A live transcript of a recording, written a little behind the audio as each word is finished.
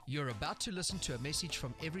You're about to listen to a message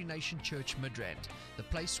from Every Nation Church Midrand, the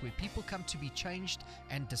place where people come to be changed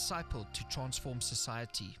and discipled to transform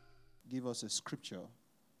society. Give us a scripture.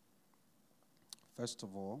 First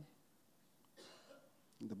of all,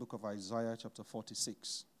 in the book of Isaiah chapter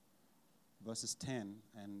 46, verses 10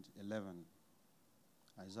 and 11.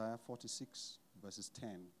 Isaiah 46, verses 10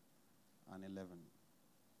 and 11.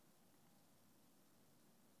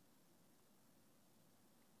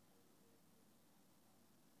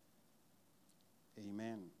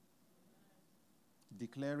 Amen.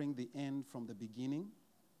 Declaring the end from the beginning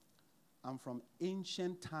and from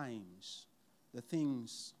ancient times, the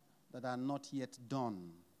things that are not yet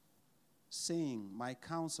done, saying, my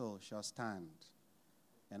counsel shall stand,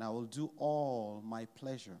 and I will do all my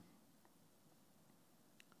pleasure.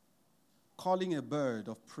 Calling a bird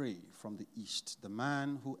of prey from the east, the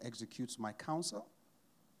man who executes my counsel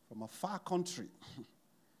from a far country.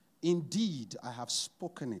 Indeed, I have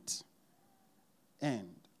spoken it,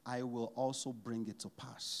 and I will also bring it to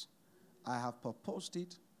pass. I have proposed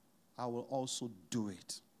it, I will also do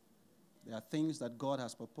it. There are things that God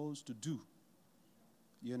has proposed to do,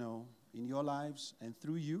 in your lives and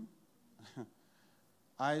through you.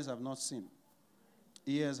 Eyes have not seen,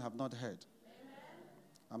 ears have not heard. Amen.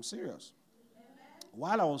 I'm serious. Amen.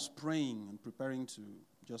 While I was praying and preparing to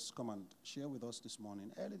just come and share with us this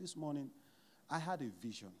morning, early this morning, I had a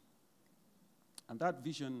vision. And that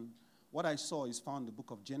vision, what I saw is found in the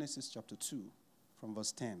book of Genesis chapter 2 from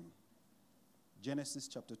verse 10. Genesis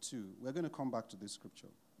chapter 2. We're going to come back to this scripture.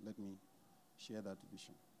 Let me share that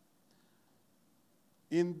vision.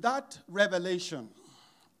 In that revelation,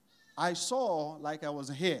 I saw like I was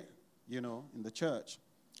here, in the church.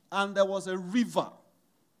 And there was a river,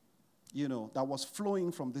 that was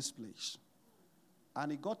flowing from this place.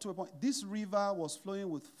 And it got to a point, this river was flowing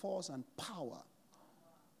with force and power.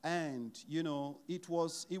 And, it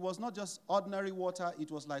was not just ordinary water, it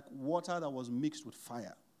was like water that was mixed with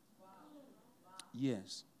fire. Wow.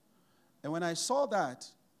 Yes. And when I saw that,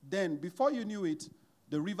 then before you knew it,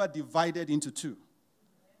 the river divided into two.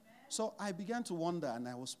 So I began to wonder, and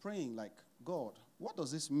I was praying like, God, what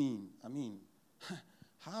does this mean? I mean,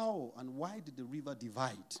 how and why did the river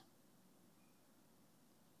divide?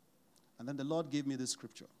 And then the Lord gave me this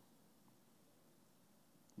scripture.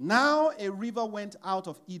 Now a river went out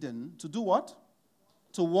of Eden to do what?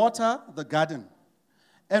 To water the garden.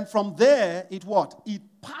 And from there, it what? It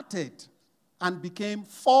parted and became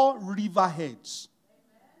 4 river heads.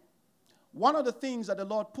 One of the things that the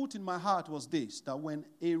Lord put in my heart was this, that when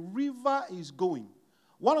a river is going,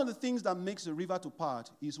 one of the things that makes a river to part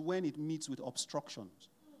is when it meets with obstructions,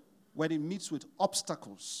 when it meets with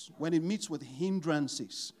obstacles, when it meets with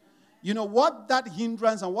hindrances. What that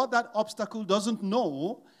hindrance and what that obstacle doesn't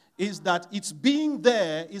know is that its being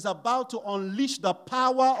there is about to unleash the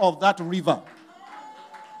power of that river.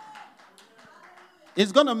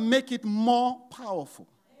 It's going to make it more powerful.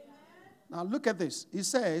 Now look at this. It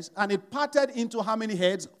says, and it parted into how many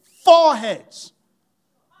heads? 4 heads.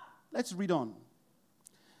 Let's read on.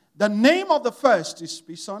 The name of the first is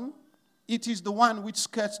Pison. It is the one which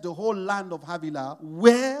skirts the whole land of Havilah,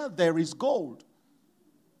 where there is gold.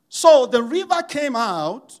 So the river came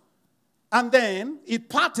out, and then it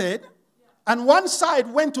parted, and one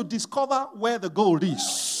side went to discover where the gold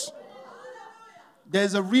is.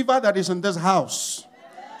 There's a river that is in this house.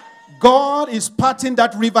 God is parting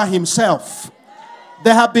that river himself.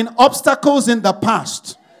 There have been obstacles in the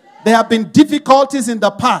past. There have been difficulties in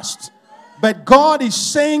the past. But God is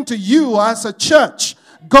saying to you as a church,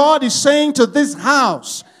 God is saying to this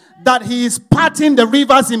house that he is parting the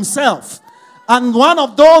rivers himself. And one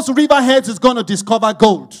of those river heads is going to discover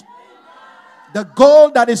gold. The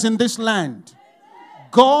gold that is in this land.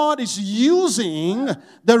 God is using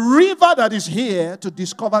the river that is here to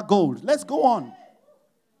discover gold. Let's go on.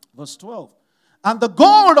 Verse 12. And the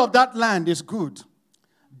gold of that land is good.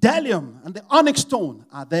 Bdellium and the onyx stone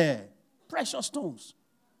are there. Precious stones.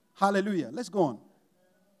 Hallelujah. Let's go on.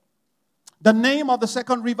 The name of the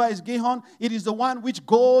second river is Gihon. It is the one which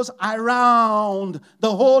goes around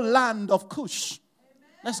the whole land of Cush.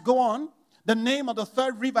 Let's go on. The name of the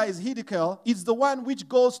third river is Hiddekel. It's the one which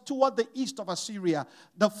goes toward the east of Assyria.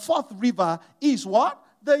 The fourth river is what?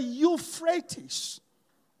 The Euphrates.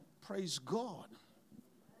 Praise God.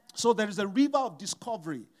 So there is a river of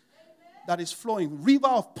discovery that is flowing. River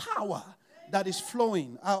of power that is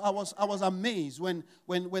flowing. I was amazed when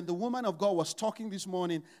the woman of God was talking this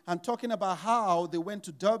morning and talking about how they went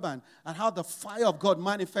to Durban and how the fire of God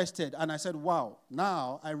manifested. And I said, wow,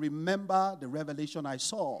 now I remember the revelation I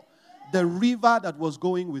saw. The river that was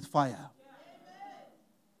going with fire.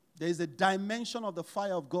 There is a dimension of the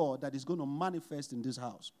fire of God that is going to manifest in this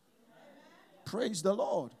house. Praise the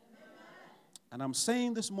Lord. And I'm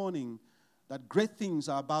saying this morning that great things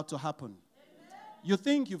are about to happen. You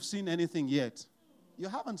think you've seen anything yet? You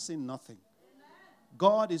haven't seen nothing.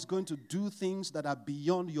 God is going to do things that are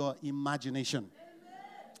beyond your imagination.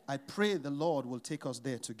 I pray the Lord will take us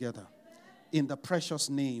there together. In the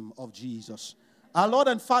precious name of Jesus. Our Lord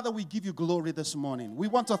and Father, we give you glory this morning. We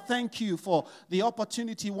want to thank you for the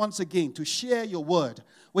opportunity once again to share your word.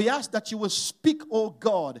 We ask that you will speak, oh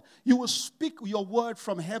God. You will speak your word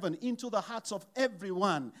from heaven into the hearts of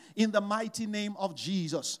everyone in the mighty name of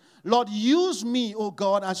Jesus. Lord, use me, oh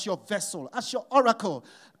God, as your vessel, as your oracle.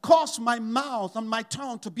 Cause my mouth and my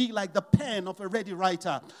tongue to be like the pen of a ready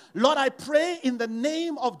writer. Lord, I pray in the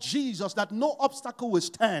name of Jesus that no obstacle will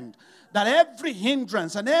stand. That every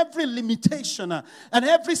hindrance and every limitation and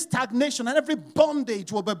every stagnation and every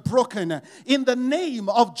bondage will be broken in the name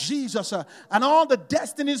of Jesus. And all the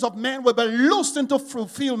destinies of men will be loosed into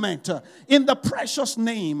fulfillment in the precious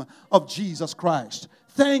name of Jesus Christ.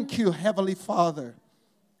 Thank you, Heavenly Father.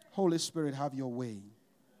 Holy Spirit, have your way.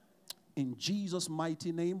 In Jesus'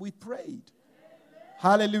 mighty name we prayed.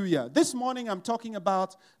 Hallelujah. This morning I'm talking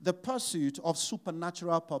about the pursuit of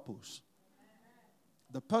supernatural purpose.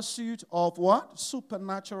 The pursuit of what?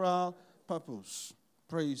 Supernatural purpose.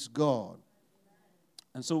 Praise God.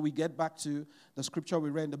 And so we get back to the scripture we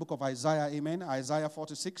read in the book of Isaiah. Amen. Isaiah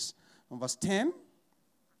 46 verse 10.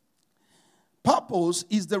 Purpose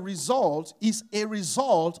is a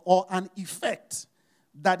result or an effect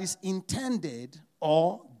that is intended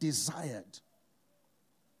or desired.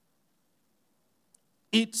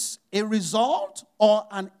 It's a result or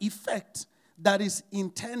an effect that is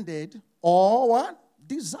intended or what?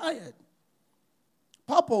 Desired.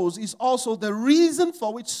 Purpose is also the reason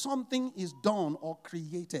for which something is done or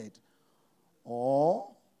created,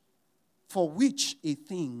 or for which a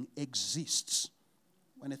thing exists.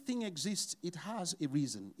 When a thing exists, it has a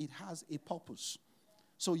reason. It has a purpose.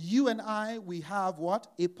 So you and I, we have what?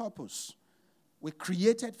 A purpose. We're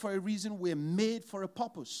created for a reason. We're made for a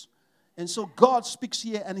purpose. And so God speaks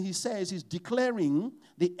here and he says he's declaring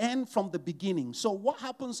the end from the beginning. So what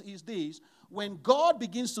happens is this. When God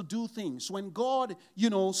begins to do things, when God,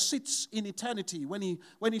 sits in eternity, when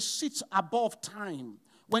he sits above time,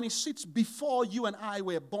 when he sits before you and I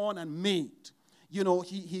were born and made,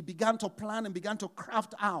 he began to plan and began to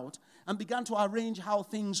craft out and began to arrange how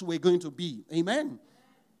things were going to be. Amen.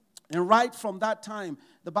 And right from that time,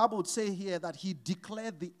 the Bible would say here that he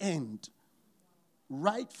declared the end.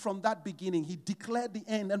 Right from that beginning, he declared the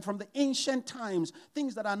end. And from the ancient times,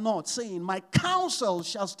 things that are not, saying, my counsel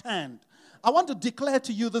shall stand. I want to declare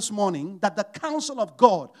to you this morning that the counsel of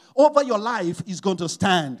God over your life is going to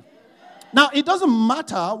stand. Now, it doesn't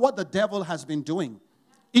matter what the devil has been doing.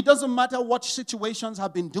 It doesn't matter what situations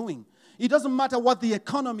have been doing. It doesn't matter what the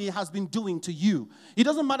economy has been doing to you. It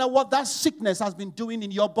doesn't matter what that sickness has been doing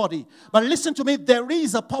in your body. But listen to me, there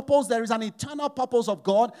is a purpose. There is an eternal purpose of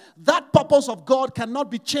God. That purpose of God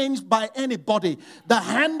cannot be changed by anybody. The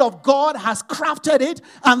hand of God has crafted it,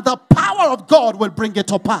 and the power of God will bring it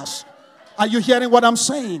to pass. Are you hearing what I'm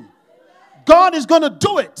saying? God is going to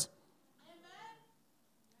do it.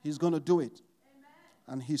 He's going to do it.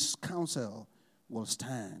 And his counsel will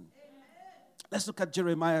stand. Let's look at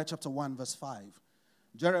Jeremiah chapter 1 verse 5.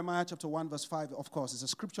 Jeremiah chapter 1 verse 5, of course, is a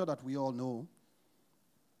scripture that we all know.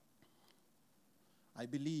 I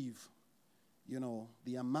believe,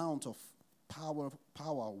 the amount of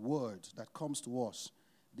power word that comes to us,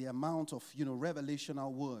 the amount of,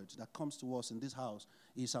 revelational words that comes to us in this house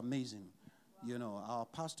is amazing. Our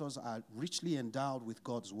pastors are richly endowed with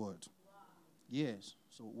God's word. Yes.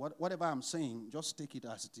 So whatever I'm saying, just take it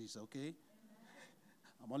as it is, okay?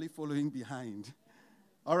 I'm only following behind.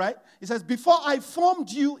 All right? It says, before I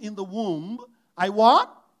formed you in the womb, I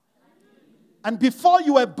what? And before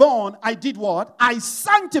you were born, I did what? I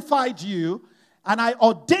sanctified you, and I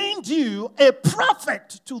ordained you a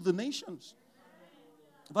prophet to the nations.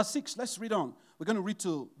 Verse 6, let's read on. We're going to read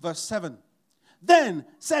to verse 7. Then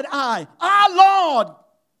said I, our Lord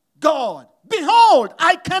God, behold,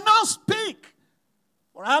 I cannot speak,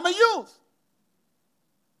 for I am a youth.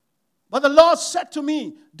 But the Lord said to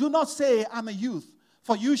me, do not say I'm a youth,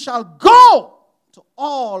 for you shall go to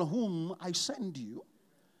all whom I send you,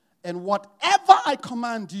 and whatever I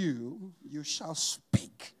command you, you shall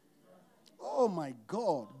speak. Oh my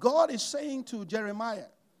God. God is saying to Jeremiah,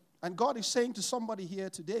 and God is saying to somebody here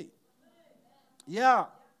today, yeah,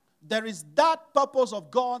 there is that purpose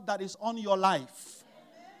of God that is on your life.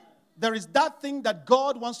 There is that thing that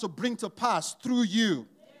God wants to bring to pass through you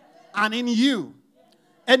and in you.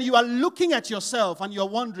 And you are looking at yourself and you're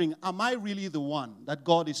wondering, am I really the one that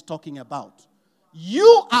God is talking about?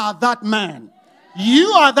 You are that man. You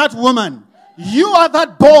are that woman. You are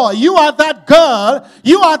that boy. You are that girl.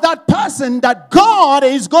 You are that person that God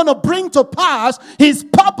is going to bring to pass His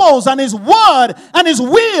purpose and His word and His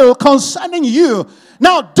will concerning you.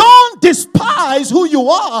 Now, don't despise who you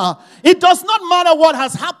are. It does not matter what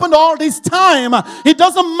has happened all this time. It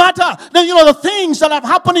doesn't matter the things that have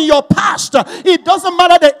happened in your past. It doesn't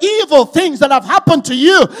matter the evil things that have happened to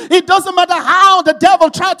you. It doesn't matter how the devil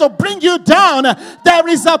tried to bring you down. There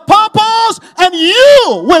is a purpose and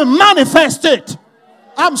you will manifest it.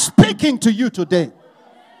 I'm speaking to you today.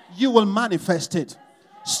 You will manifest it.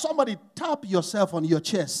 Somebody tap yourself on your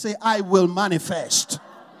chest. Say, I will manifest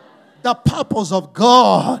the purpose of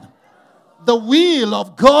God, the will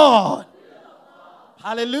of God.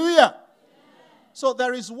 Hallelujah. So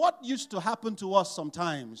there is what used to happen to us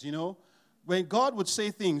sometimes, when God would say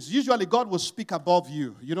things. Usually God will speak above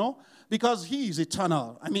you, because He is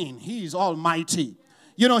eternal. He is almighty.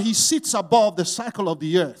 He sits above the cycle of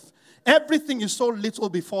the earth. Everything is so little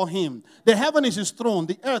before Him. The heaven is His throne.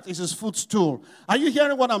 The earth is His footstool. Are you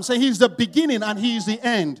hearing what I'm saying? He is the beginning and He is the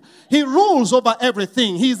end. He rules over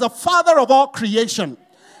everything. He is the Father of all creation.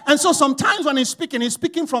 And so sometimes when He's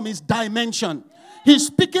speaking from His dimension. He's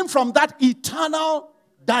speaking from that eternal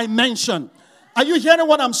dimension. Are you hearing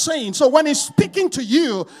what I'm saying? So when He's speaking to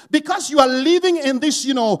you, because you are living in this,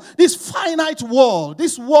 this finite world,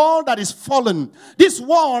 this world that is fallen, this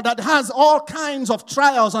world that has all kinds of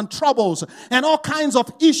trials and troubles and all kinds of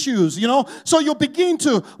issues, so you begin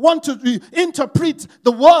to want to interpret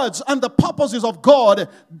the words and the purposes of God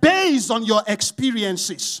based on your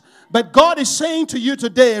experiences. But God is saying to you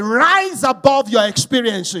today, rise above your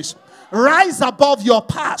experiences. Rise above your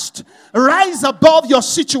past. Rise above your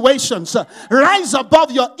situations. Rise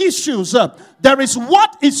above your issues. There is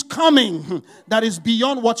what is coming that is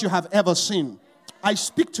beyond what you have ever seen. I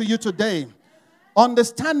speak to you today,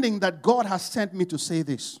 understanding that God has sent me to say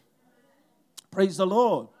this. Praise the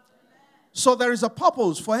Lord. So there is a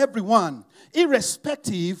purpose for everyone,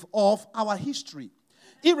 irrespective of our history.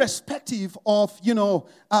 Irrespective of,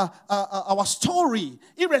 our story,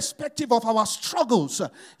 irrespective of our struggles.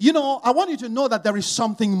 I want you to know that there is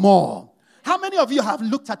something more. How many of you have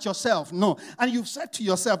looked at yourself? No. And you've said to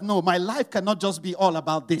yourself, no, my life cannot just be all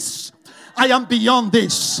about this. I am beyond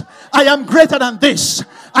this. I am greater than this.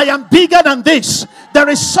 I am bigger than this. There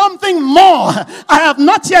is something more. I have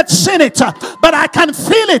not yet seen it, but I can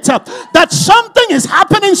feel it. That something is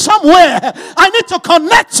happening somewhere. I need to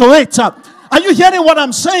connect to it. Are you hearing what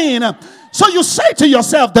I'm saying? So you say to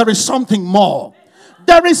yourself, there is something more.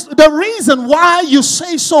 There is the reason why you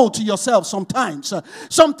say so to yourself sometimes.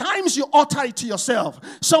 Sometimes you utter it to yourself.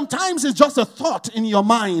 Sometimes it's just a thought in your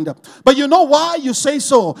mind. But you know why you say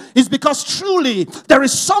so? It's because truly there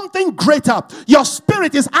is something greater. Your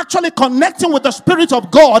spirit is actually connecting with the Spirit of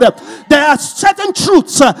God. There are certain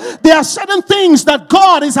truths. There are certain things that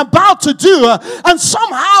God is about to do. And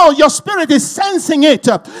somehow your spirit is sensing it.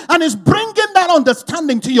 And is bringing that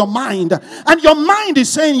understanding to your mind. And your mind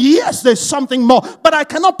is saying, yes, there's something more. But I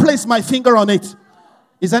cannot place my finger on it.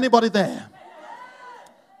 Is anybody there?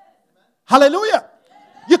 Hallelujah.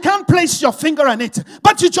 You can't place your finger on it,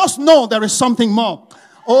 but you just know there is something more.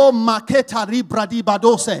 Oh, Maketa Ribradi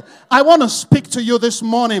Badose. I want to speak to you this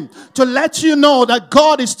morning to let you know that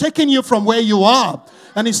God is taking you from where you are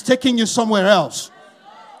and is taking you somewhere else.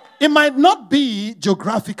 It might not be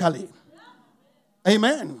geographically.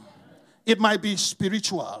 Amen. It might be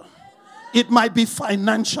spiritual. It might be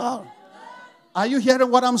financial. Are you hearing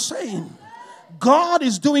what I'm saying? God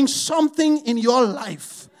is doing something in your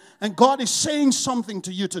life. And God is saying something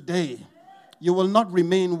to you today. You will not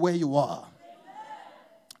remain where you are.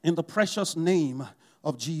 In the precious name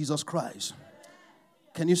of Jesus Christ.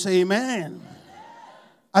 Can you say amen?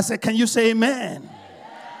 I said, can you say amen?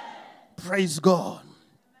 Praise God.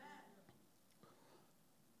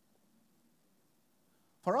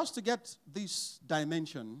 For us to get this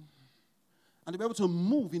dimension and to be able to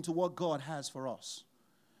move into what God has for us,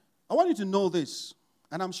 I want you to know this,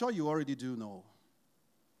 and I'm sure you already do know,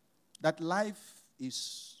 that life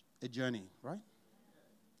is a journey, right?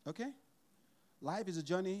 Okay? Life is a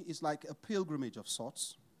journey. It's like a pilgrimage of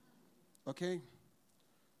sorts. Okay?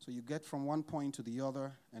 So you get from one point to the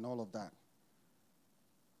other and all of that.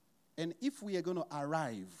 And if we are going to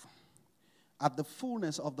arrive at the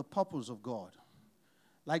fullness of the purpose of God,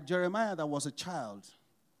 like Jeremiah that was a child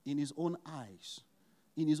in his own eyes,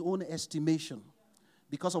 in his own estimation,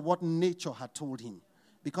 because of what nature had told him,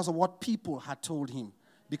 because of what people had told him,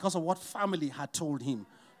 because of what family had told him.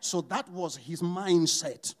 So that was his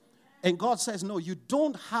mindset. And God says, no, you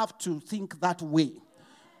don't have to think that way.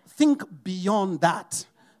 Think beyond that.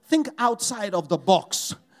 Think outside of the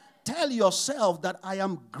box. Tell yourself that I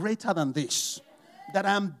am greater than this, that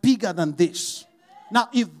I am bigger than this. Now,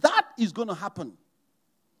 if that is going to happen,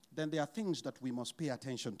 then there are things that we must pay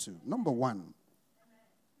attention to. Number one,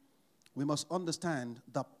 we must understand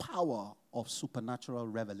the power of supernatural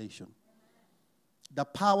revelation. The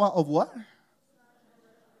power of what?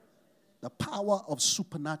 The power of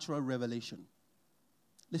supernatural revelation.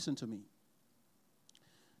 Listen to me.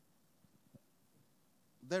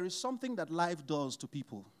 There is something that life does to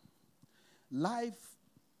people. Life,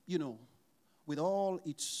 with all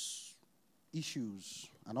its issues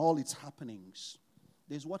and all its happenings,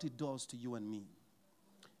 there's what it does to you and me.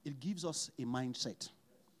 It gives us a mindset.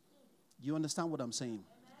 You understand what I'm saying?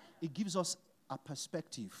 It gives us a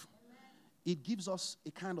perspective. It gives us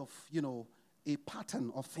a kind of, a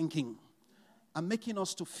pattern of thinking, and making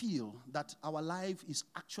us to feel that our life is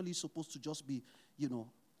actually supposed to just be,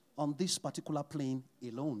 on this particular plane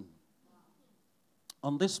alone.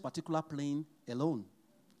 On this particular plane alone.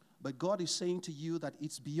 But God is saying to you that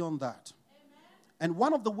it's beyond that. And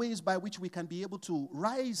one of the ways by which we can be able to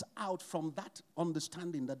rise out from that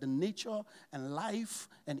understanding that the nature and life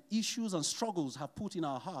and issues and struggles have put in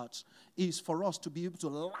our hearts is for us to be able to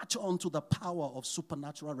latch on to the power of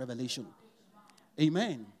supernatural revelation.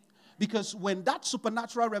 Amen. Because when that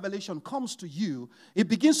supernatural revelation comes to you, it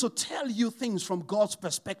begins to tell you things from God's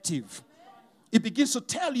perspective. It begins to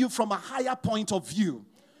tell you from a higher point of view.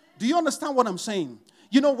 Do you understand what I'm saying?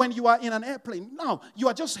 When you are in an airplane, now you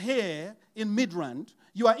are just here in Midrand,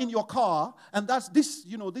 you are in your car, and that's this,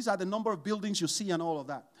 these are the number of buildings you see and all of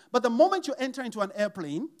that. But the moment you enter into an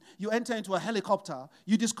airplane, you enter into a helicopter,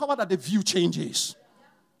 you discover that the view changes.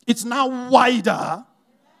 It's now wider.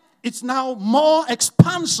 It's now more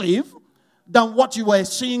expansive than what you were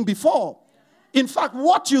seeing before. In fact,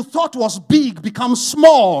 what you thought was big becomes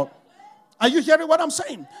small. Are you hearing what I'm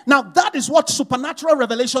saying? Now, that is what supernatural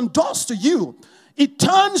revelation does to you. It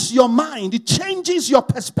turns your mind. It changes your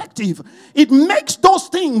perspective. It makes those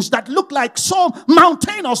things that look like so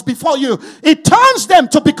mountainous before you, it turns them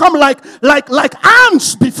to become like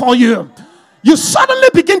ants before you. You suddenly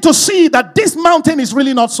begin to see that this mountain is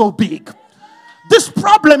really not so big. This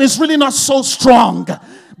problem is really not so strong,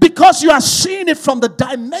 because you are seeing it from the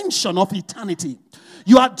dimension of eternity.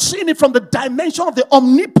 You are seeing it from the dimension of the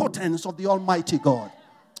omnipotence of the Almighty God.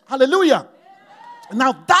 Hallelujah.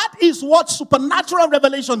 Now that is what supernatural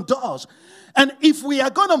revelation does. And if we are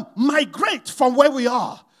going to migrate from where we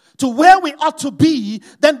are to where we ought to be,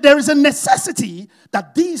 then there is a necessity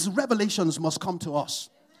that these revelations must come to us.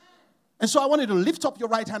 And so I want you to lift up your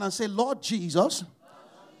right hand and say, Lord Jesus,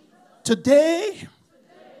 today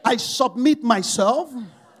I submit myself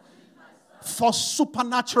for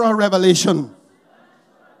supernatural revelation.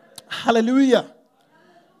 Hallelujah.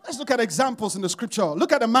 Let's look at examples in the scripture.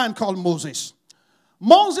 Look at a man called Moses.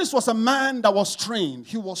 Moses was a man that was trained.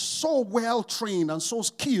 He was so well trained and so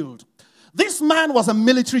skilled. This man was a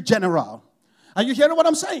military general. Are you hearing what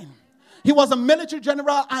I'm saying? He was a military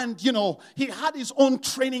general, and, he had his own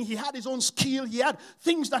training. He had his own skill. He had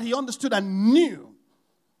things that he understood and knew,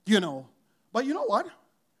 But you know what?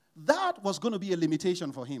 That was going to be a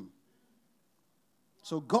limitation for him.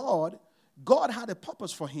 So God had a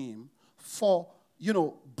purpose for him, for,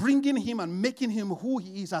 bringing him and making him who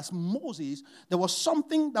he is as Moses. There was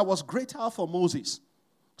something that was greater for Moses.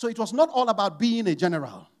 So it was not all about being a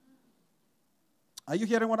general. Are you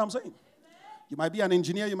hearing what I'm saying? You might be an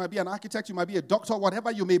engineer, you might be an architect, you might be a doctor,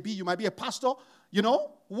 whatever you may be a pastor,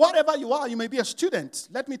 whatever you are, you may be a student.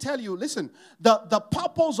 Let me tell you, listen, the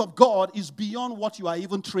purpose of God is beyond what you are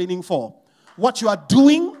even training for. What you are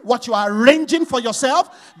doing, what you are arranging for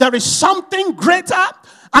yourself, there is something greater,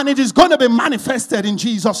 and it is going to be manifested in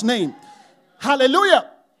Jesus' name.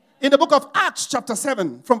 Hallelujah. In the book of Acts chapter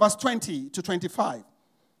 7, from verse 20 to 25.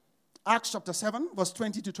 Acts chapter 7, verse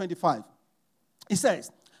 20 to 25. It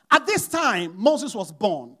says, at this time, Moses was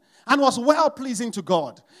born and was well-pleasing to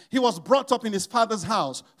God. He was brought up in his father's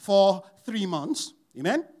house for 3 months.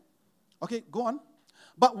 Amen? Okay, go on.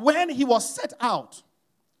 But when he was set out,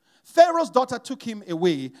 Pharaoh's daughter took him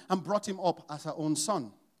away and brought him up as her own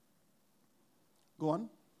son. Go on.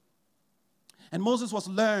 And Moses was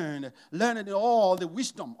learned all the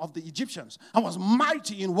wisdom of the Egyptians and was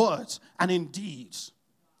mighty in words and in deeds.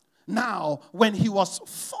 Now, when he was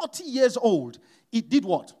 40 years old, it did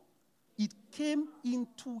what? It came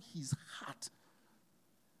into his heart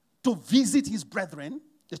to visit his brethren,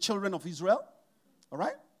 the children of Israel. All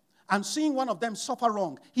right? And seeing one of them suffer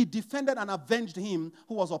wrong, he defended and avenged him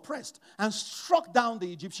who was oppressed and struck down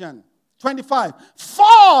the Egyptian 25.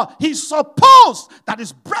 For he supposed that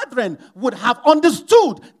his brethren would have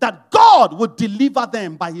understood that God would deliver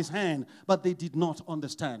them by his hand, but they did not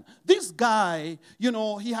understand. This guy,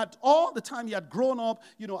 he had all the time, he had grown up,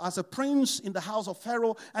 as a prince in the house of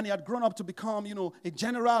Pharaoh, and he had grown up to become, a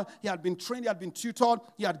general. He had been trained, he had been tutored,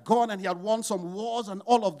 he had gone and he had won some wars and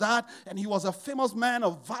all of that, and he was a famous man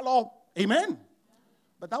of valor. Amen.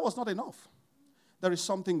 But that was not enough. There is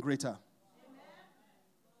something greater.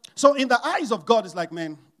 So in the eyes of God, it's like,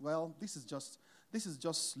 man, well, this is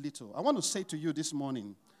just little. I want to say to you this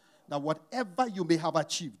morning that whatever you may have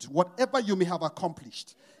achieved, whatever you may have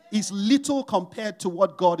accomplished, is little compared to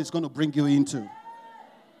what God is going to bring you into.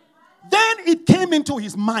 Then it came into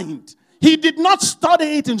his mind. He did not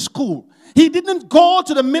study it in school. He didn't go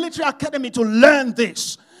to the military academy to learn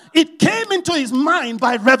this. It came into his mind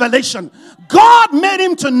by revelation. God made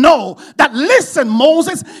him to know that, listen,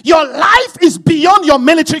 Moses, your life is beyond your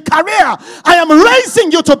military career. I am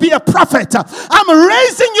raising you to be a prophet. I'm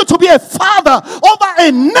raising you to be a father over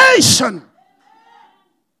a nation.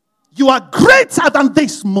 You are greater than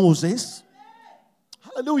this, Moses.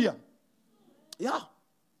 Hallelujah. Yeah.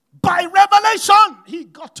 By revelation, he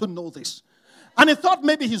got to know this. And he thought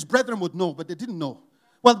maybe his brethren would know, but they didn't know.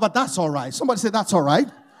 Well, but that's all right. Somebody say that's all right.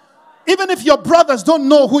 Even if your brothers don't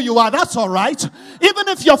know who you are, that's all right. Even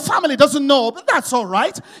if your family doesn't know, but that's all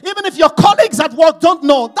right. Even if your colleagues at work don't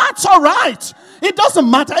know, that's all right. It doesn't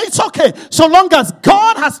matter. It's okay. So long as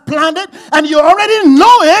God has planned it and you already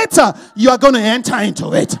know it, you are going to enter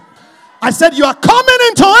into it. I said you are coming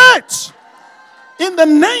into it in the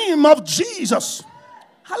name of Jesus.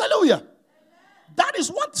 Hallelujah. That is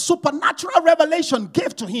what supernatural revelation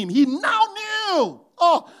gave to him. He now knew.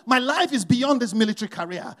 Oh, my life is beyond this military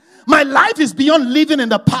career. My life is beyond living in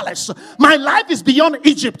the palace. My life is beyond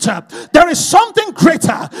Egypt. There is something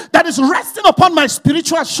greater that is resting upon my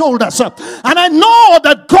spiritual shoulders. And I know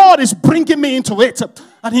that God is bringing me into it.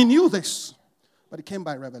 And he knew this. But it came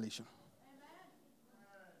by revelation.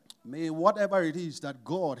 May whatever it is that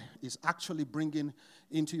God is actually bringing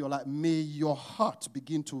into your life, may your heart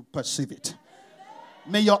begin to perceive it.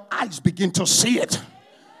 May your eyes begin to see it.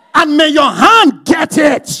 And may your hand get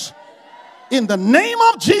it. In the name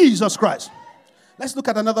of Jesus Christ. Let's look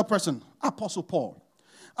at another person. Apostle Paul.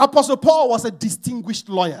 Apostle Paul was a distinguished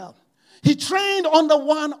lawyer. He trained under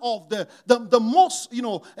one of the most,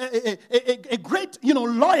 a great,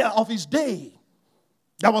 lawyer of his day.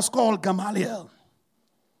 That was called Gamaliel.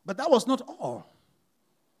 But that was not all.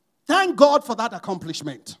 Thank God for that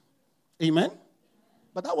accomplishment. Amen.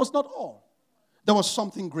 But that was not all. There was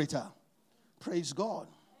something greater. Praise God.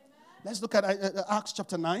 Let's look at Acts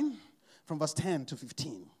chapter 9 from verse 10 to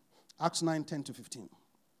 15. Acts 9, 10 to 15.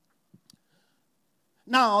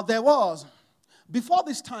 Now, there was, before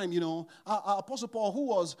this time, Apostle Paul, who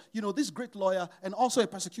was, this great lawyer and also a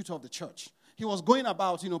persecutor of the church. He was going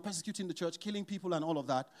about, persecuting the church, killing people and all of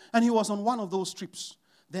that. And he was on one of those trips.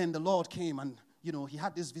 Then the Lord came and, he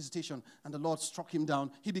had this visitation and the Lord struck him down.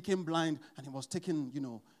 He became blind and he was taken,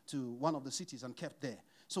 to one of the cities and kept there.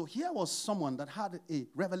 So here was someone that had a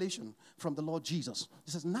revelation from the Lord Jesus.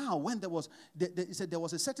 He says, now when there was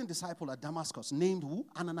a certain disciple at Damascus named who?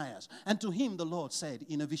 Ananias. And to him the Lord said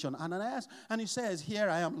in a vision, Ananias. And he says, here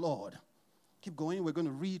I am, Lord. Keep going. We're going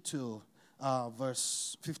to read to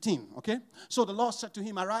verse 15, okay? So the Lord said to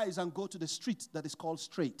him, arise and go to the street that is called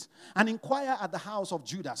Straight, and inquire at the house of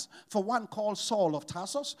Judas for one called Saul of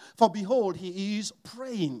Tarsus, for behold, he is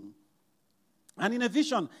praying. And in a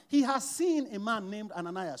vision, he has seen a man named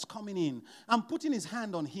Ananias coming in and putting his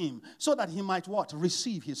hand on him so that he might what?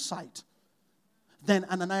 Receive his sight. Then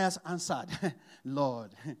Ananias answered,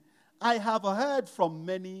 Lord, I have heard from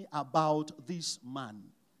many about this man.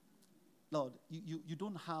 Lord, you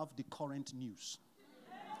don't have the current news.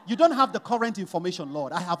 You don't have the current information,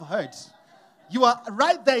 Lord. I have heard. You are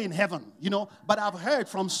right there in heaven, but I've heard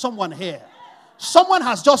from someone here. Someone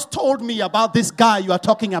has just told me about this guy you are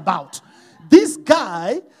talking about. This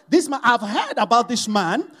guy, this man, I've heard about this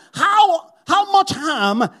man, how much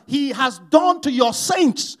harm he has done to your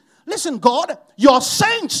saints. Listen, God, your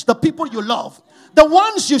saints, the people you love, the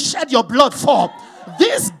ones you shed your blood for,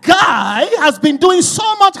 this guy has been doing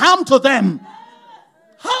so much harm to them.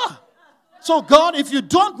 Huh. So God, if you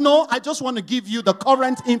don't know, I just want to give you the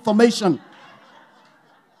current information.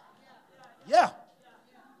 Yeah.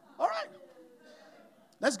 All right.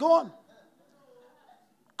 Let's go on.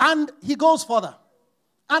 And he goes further.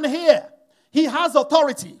 And here, he has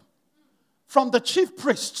authority from the chief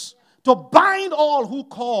priests to bind all who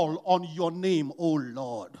call on your name, O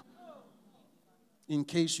Lord. In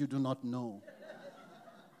case you do not know.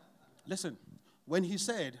 Listen, when he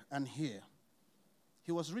said, and here,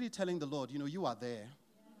 he was really telling the Lord, you are there.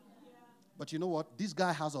 But you know what? This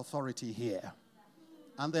guy has authority here.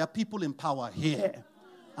 And there are people in power here.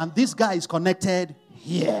 And this guy is connected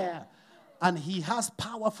here. And he has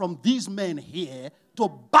power from these men here to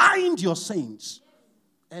bind your saints.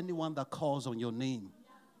 Anyone that calls on your name,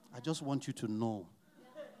 I just want you to know.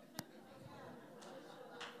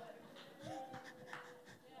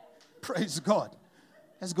 Praise God.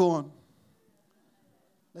 Let's go on.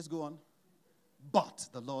 Let's go on. But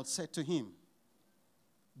the Lord said to him,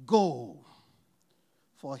 go,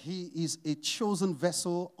 for he is a chosen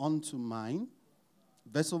vessel of mine,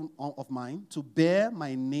 to bear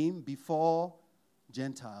my name before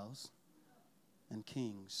Gentiles and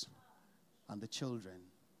kings and the children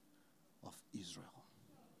of Israel.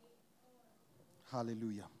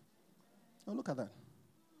 Hallelujah. Oh, look at that.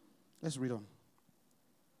 Let's read on.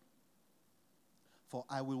 For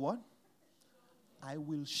I will what? I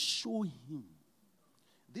will show him.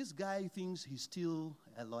 This guy thinks he's still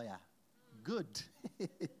a lawyer. Good.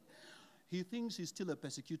 He thinks he's still a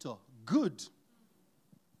persecutor. Good.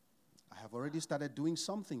 I have already started doing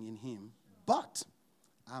something in him, but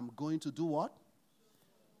I'm going to do what?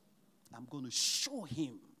 I'm going to show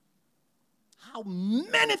him how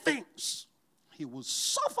many things he will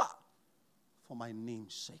suffer for my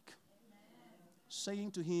name's sake.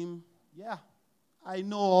 Saying to him, yeah, I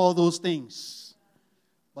know all those things.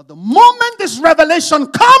 But the moment this revelation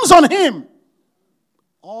comes on him,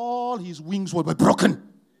 all his wings will be broken.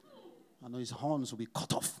 And his horns will be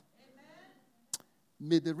cut off.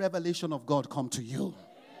 May the revelation of God come to you.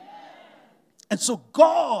 And so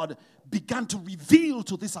God began to reveal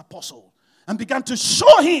to this apostle and began to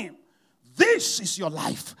show him, this is your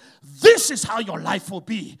life. This is how your life will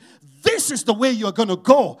be. This is the way you're going to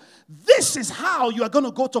go. This is how you are going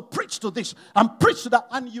to go to preach to this and preach to that.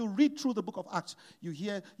 And you read through the book of Acts. You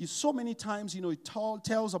hear so many times, it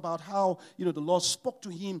tells about how, the Lord spoke to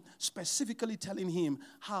him, specifically telling him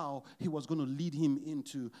how he was going to lead him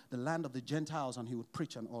into the land of the Gentiles and he would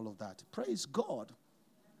preach and all of that. Praise God.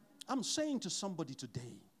 I'm saying to somebody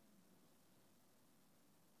today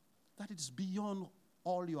that it's beyond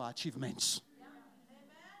all your achievements.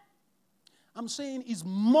 I'm saying it's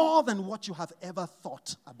more than what you have ever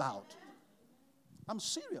thought about. I'm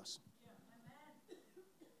serious.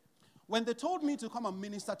 When they told me to come and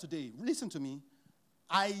minister today, listen to me,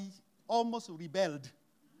 I almost rebelled.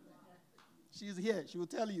 She's here. She will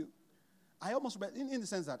tell you. I almost rebelled in the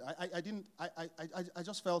sense that I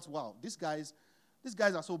just felt, wow, these guys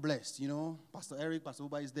are so blessed. Pastor Eric, Pastor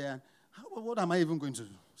Uba is there. What am I even going to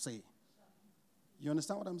say? You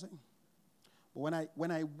understand what I'm saying? But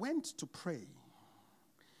when I went to pray,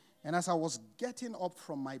 and as I was getting up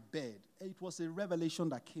from my bed, it was a revelation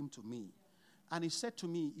that came to me. And he said to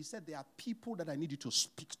me, there are people that I need you to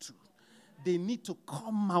speak to. They need to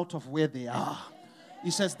come out of where they are.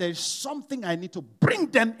 He says, there's something I need to bring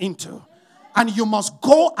them into. And you must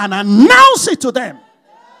go and announce it to them.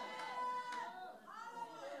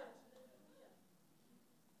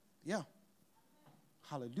 Yeah.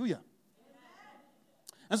 Hallelujah.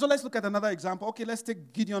 And so let's look at another example. Okay, let's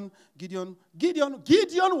take Gideon. Gideon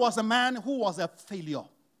was a man who was a failure.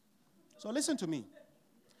 So listen to me.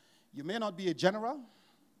 You may not be a general.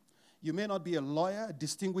 You may not be a lawyer, a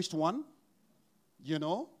distinguished one.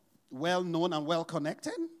 Well-known and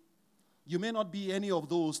well-connected. You may not be any of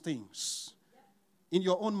those things. In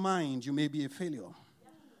your own mind, you may be a failure.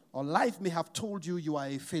 Or life may have told you you are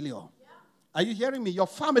a failure. Are you hearing me? Your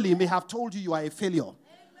family may have told you are a failure.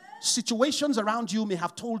 Situations around you may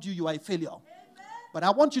have told you are a failure. But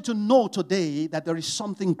I want you to know today that there is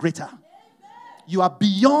something greater. You are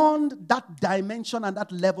beyond that dimension and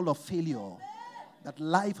that level of failure that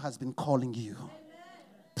life has been calling you.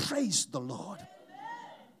 Praise the Lord.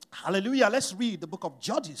 Hallelujah. Let's read the book of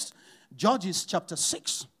Judges. Judges chapter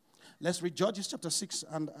 6. Let's read Judges chapter 6.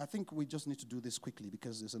 And I think we just need to do this quickly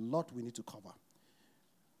because there's a lot we need to cover.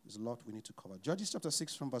 Judges chapter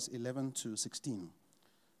 6 from verse 11 to 16.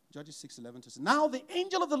 Judges 6:11 to 16. Now the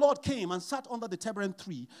angel of the Lord came and sat under the terebinth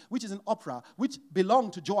tree, which is an Ophrah, which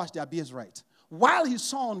belonged to Joash the Abiezrite, while his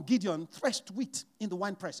son Gideon threshed wheat in the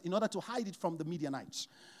winepress in order to hide it from the Midianites.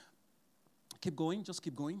 Keep going, just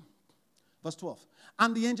keep going. Verse 12.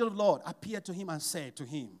 And the angel of the Lord appeared to him and said to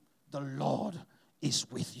him, the Lord is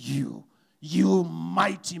with you, you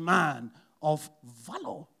mighty man of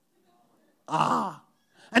valor.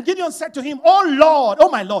 And Gideon said to him, oh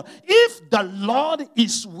my Lord, if the Lord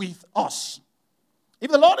is with us, if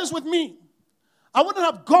the Lord is with me, I wouldn't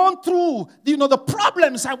have gone through, the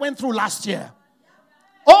problems I went through last year.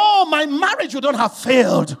 Oh, my marriage would not have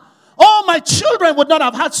failed. Oh, my children would not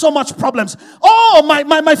have had so much problems. Oh,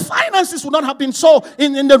 my finances would not have been so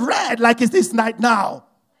in the red like it's this night now.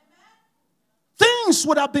 Things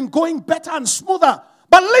would have been going better and smoother.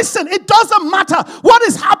 But listen, it doesn't matter what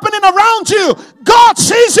is happening around you. God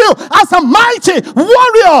sees you as a mighty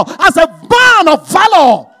warrior, as a man of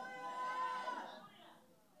valor.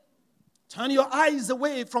 Turn your eyes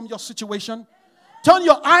away from your situation. Turn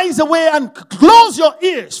your eyes away and close your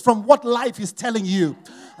ears from what life is telling you.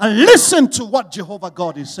 And listen to what Jehovah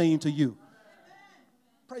God is saying to you.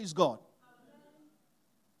 Praise God.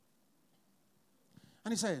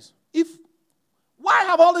 And he says, why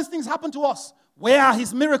have all these things happened to us? Where are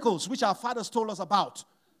his miracles, which our fathers told us about?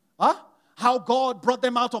 How God brought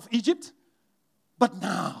them out of Egypt? But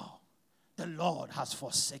now, the Lord has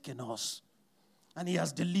forsaken us. And he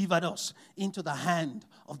has delivered us into the hand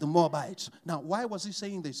of the Moabites. Now, why was he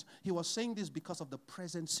saying this? He was saying this because of the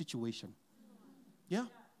present situation. Yeah?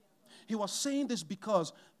 He was saying this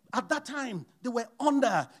because at that time, they were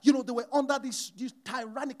under this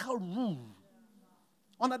tyrannical rule.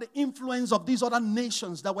 Under the influence of these other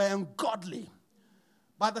nations that were ungodly.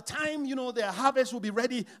 By the time, their harvest will be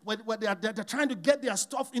ready, when they're trying to get their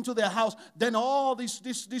stuff into their house, then all these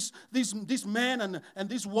men and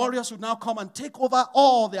these warriors will now come and take over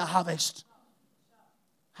all their harvest.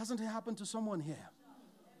 Hasn't it happened to someone here?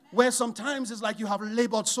 Where sometimes it's like you have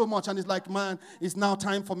labored so much and it's like, man, it's now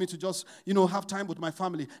time for me to just, have time with my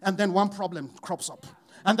family. And then one problem crops up.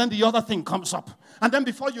 And then the other thing comes up. And then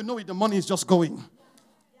before you know it, the money is just going.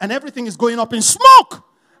 And everything is going up in smoke.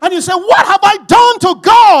 And you say, what have I done to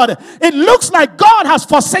God? It looks like God has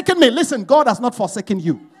forsaken me. Listen, God has not forsaken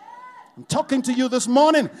you. I'm talking to you this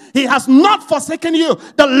morning. He has not forsaken you.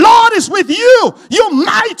 The Lord is with you. You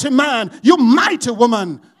mighty man. You mighty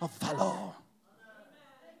woman of valor.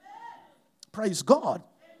 Praise God.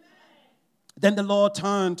 Then the Lord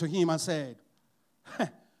turned to him and said,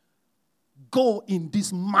 go in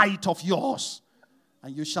this might of yours,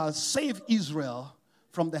 and you shall save Israel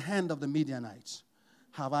from the hand of the Midianites.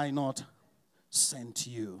 Have I not sent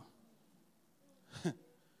you?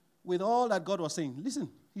 With all that God was saying, listen,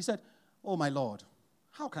 he said, oh my Lord,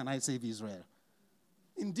 how can I save Israel?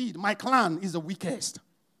 Indeed, my clan is the weakest.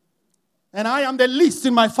 And I am the least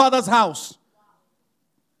in my father's house.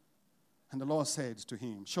 And the Lord said to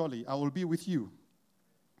him, surely I will be with you,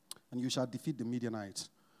 and you shall defeat the Midianites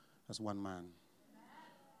as one man.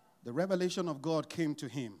 The revelation of God came to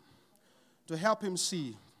him to help him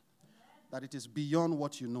see that it is beyond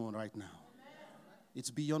what you know right now. It's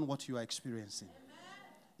beyond what you are experiencing.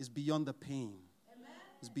 It's beyond the pain.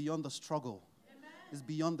 It's beyond the struggle. It's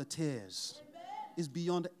beyond the tears. It's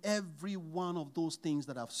beyond every one of those things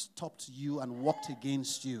that have stopped you and worked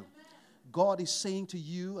against you. God is saying to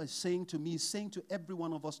you, is saying to me, is saying to every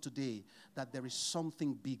one of us today that there is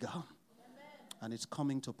something bigger. And it's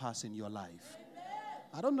coming to pass in your life.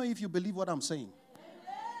 I don't know if you believe what I'm saying.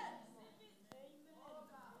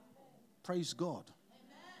 Praise God.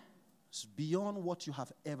 It's beyond what you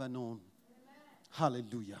have ever known.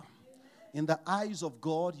 Hallelujah. In the eyes of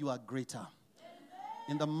God, you are greater.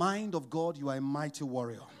 In the mind of God, you are a mighty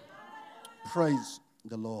warrior. Praise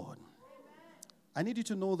the Lord. I need you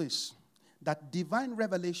to know this, that divine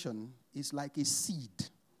revelation is like a seed.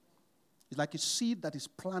 It's like a seed that is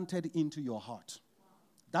planted into your heart.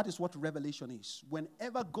 That is what revelation is.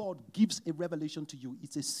 Whenever God gives a revelation to you,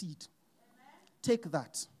 it's a seed. Take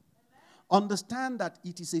that. Understand that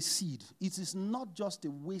it is a seed. It is not just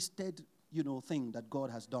a wasted, thing that God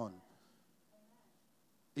has done.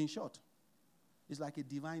 In short, it's like a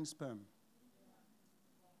divine sperm.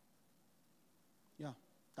 Yeah,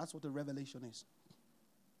 that's what a revelation is.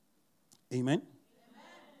 Amen?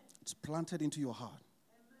 It's planted into your heart.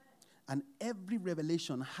 And every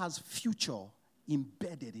revelation has future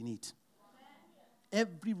embedded in it.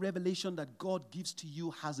 Every revelation that God gives to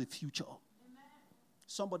you has a future.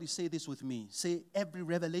 Somebody say this with me. Say, every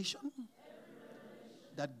revelation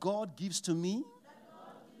that God gives to me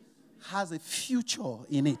has a future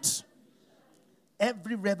in it.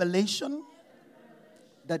 Every revelation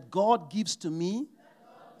that God gives to me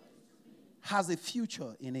has a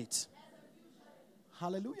future in it.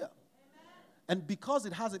 Hallelujah. And because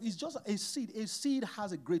it has it, it's just a seed. A seed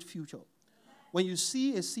has a great future. When you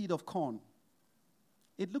see a seed of corn,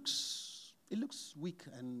 it looks weak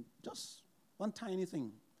and just one tiny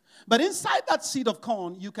thing. But inside that seed of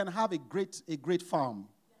corn, you can have a great farm.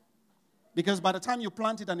 Because by the time you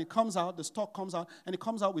plant it and it comes out, the stalk comes out, and it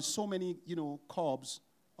comes out with so many, cobs,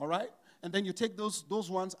 all right? And then you take those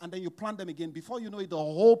ones and then you plant them again. Before you know it, the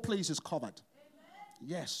whole place is covered. Amen.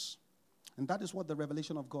 Yes. And that is what the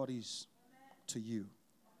revelation of God is to you.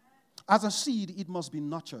 As a seed, it must be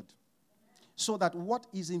nurtured. so that what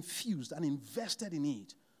is infused and invested in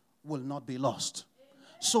it will not be lost.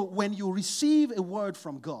 So when you receive a word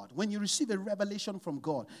from God, when you receive a revelation from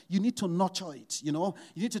God, you need to nurture it, You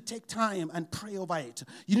need to take time and pray over it.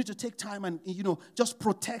 You need to take time and, just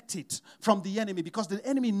protect it from the enemy. Because the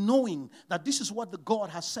enemy, knowing that this is what the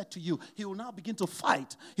God has said to you, he will now begin to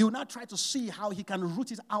fight. He will now try to see how he can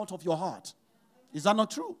root it out of your heart. Is that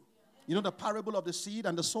not true? You know the parable of the seed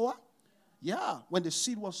and the sower? Yeah, when the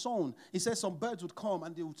seed was sown, he says some birds would come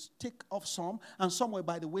and they would take off some, and some were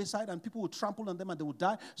by the wayside, and people would trample on them and they would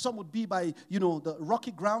die. Some would be by, the rocky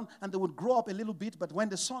ground, and they would grow up a little bit, but when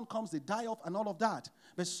the sun comes, they die off and all of that.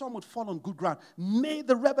 But some would fall on good ground. May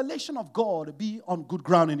the revelation of God be on good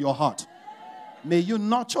ground in your heart. May you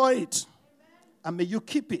nurture it, and may you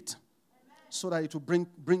keep it, so that it will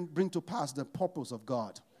bring to pass the purpose of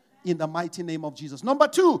God. In the mighty name of Jesus. Number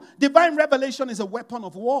 2, divine revelation is a weapon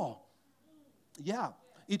of war. Yeah,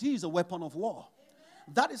 it is a weapon of war.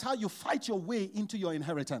 That is how you fight your way into your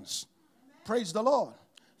inheritance. Praise the Lord.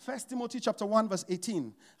 1 Timothy chapter 1 verse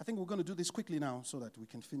 18. I think we're going to do this quickly now so that we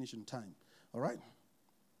can finish in time. All right?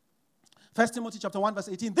 1 Timothy chapter 1 verse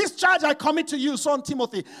 18. This charge I commit to you, son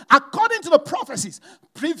Timothy, according to the prophecies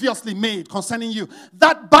previously made concerning you,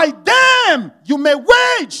 that by them you may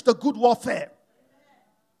wage the good warfare.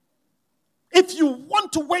 If you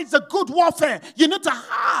want to wage the good warfare, you need to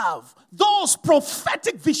have those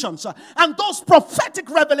prophetic visions and those prophetic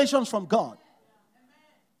revelations from God.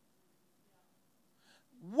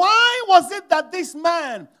 Why was it that this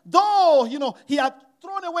man, though, he had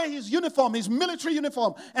thrown away his uniform, his military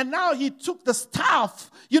uniform, and now he took the staff,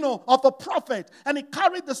 of the prophet, and he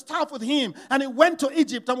carried the staff with him, and he went to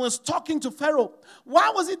Egypt and was talking to Pharaoh? Why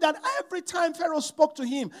was it that every time Pharaoh spoke to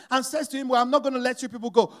him and says to him, well, I'm not going to let you people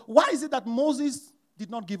go, why is it that Moses did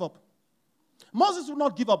not give up? Moses would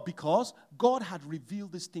not give up because God had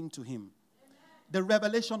revealed this thing to him. The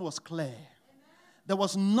revelation was clear. There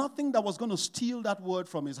was nothing that was going to steal that word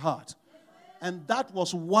from his heart. And that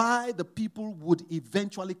was why the people would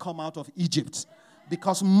eventually come out of Egypt.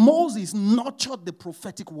 Because Moses nurtured the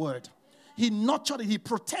prophetic word. He nurtured it. He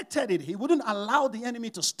protected it. He wouldn't allow the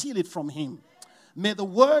enemy to steal it from him. May the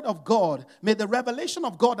word of God, may the revelation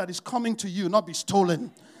of God that is coming to you not be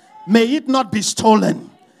stolen. May it not be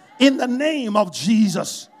stolen. In the name of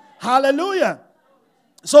Jesus. Hallelujah.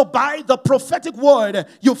 So by the prophetic word,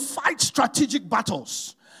 you fight strategic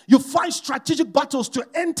battles. You fight strategic battles to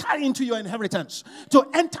enter into your inheritance, to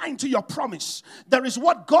enter into your promise. There is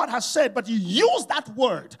what God has said, but you use that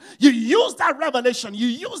word. You use that revelation. You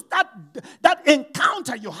use that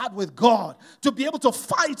encounter you had with God to be able to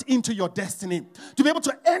fight into your destiny, to be able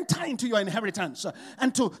to enter into your inheritance,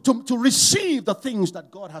 and to receive the things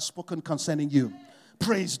that God has spoken concerning you.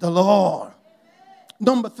 Praise the Lord.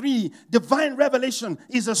 Number 3, divine revelation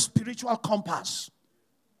is a spiritual compass.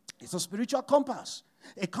 It's a spiritual compass.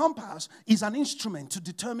 A compass is an instrument to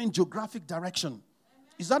determine geographic direction.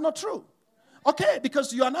 Is that not true? Okay,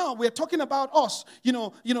 because we're talking about us.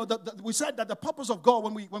 We said that the purpose of God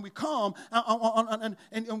when we come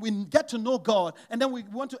and we get to know God, and then we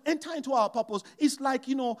want to enter into our purpose, it's like,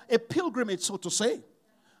 a pilgrimage, so to say.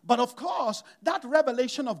 But of course, that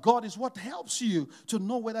revelation of God is what helps you to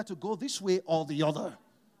know whether to go this way or the other.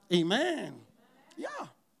 Amen. Yeah.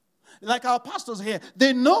 Like our pastors here,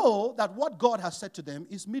 they know that what God has said to them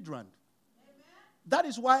is Midrand. That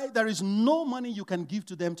is why there is no money you can give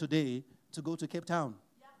to them today to go to Cape Town.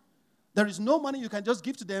 There is no money you can just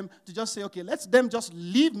give to them to just say, okay, let them just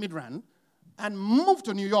leave Midrand and move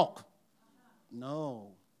to New York.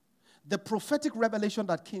 No. The prophetic revelation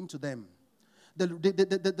that came to them,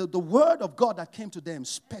 the word of God that came to them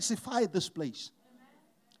specified this place.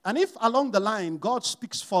 And if along the line God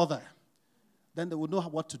speaks further, then they will know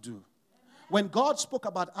what to do. When God spoke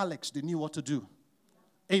about Alex, they knew what to do.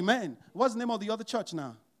 Amen. What's the name of the other church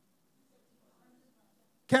now?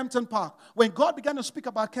 Kempton Park. When God began to speak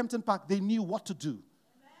about Kempton Park, they knew what to do.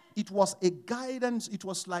 It was a guidance. It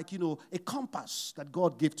was like, a compass that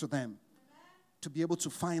God gave to them to be able to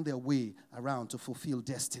find their way around to fulfill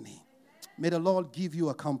destiny. May the Lord give you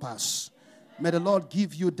a compass. May the Lord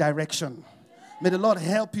give you direction. May the Lord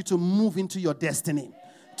help you to move into your destiny,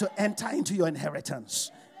 to enter into your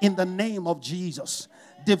inheritance. In the name of Jesus.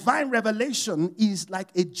 Divine revelation is like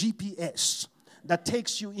a GPS that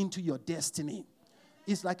takes you into your destiny.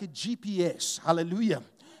 It's like a GPS. Hallelujah.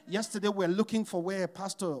 Yesterday we were looking for where a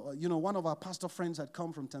pastor, one of our pastor friends had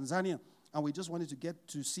come from Tanzania, and we just wanted to get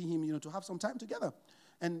to see him, to have some time together.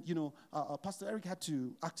 And, Pastor Eric had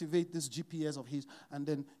to activate this GPS of his, and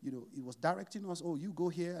then, he was directing us, oh, you go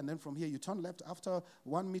here, and then from here you turn left. After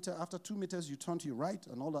 1 meter, after 2 meters, you turn to your right,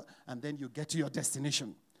 and all that, and then you get to your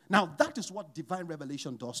destination. Now, that is what divine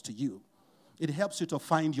revelation does to you. It helps you to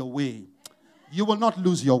find your way. You will not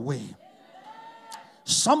lose your way.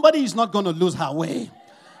 Somebody is not going to lose her way.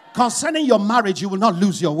 Concerning your marriage, you will not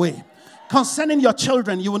lose your way. Concerning your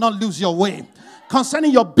children, you will not lose your way.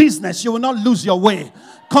 Concerning your business, you will not lose your way.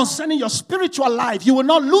 Concerning your spiritual life, you will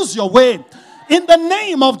not lose your way. In the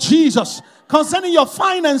name of Jesus. Concerning your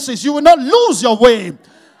finances, you will not lose your way. In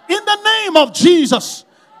the name of Jesus.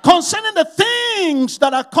 Concerning the things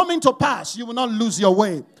that are coming to pass, you will not lose your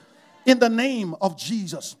way. In the name of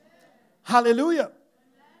Jesus. Hallelujah.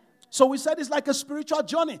 So we said it's like a spiritual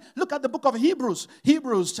journey. Look at the book of Hebrews.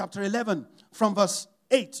 Hebrews chapter 11 from verse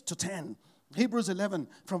 8 to 10. Hebrews 11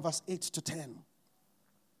 from verse 8 to 10.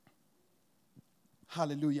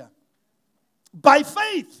 Hallelujah. By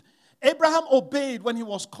faith, Abraham obeyed when he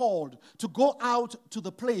was called to go out to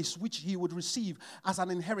the place which he would receive as an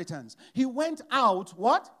inheritance. He went out,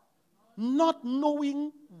 what? Not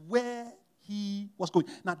knowing where he was going.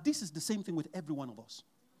 Now, this is the same thing with every one of us.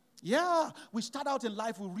 Yeah, we start out in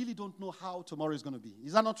life, we really don't know how tomorrow is going to be.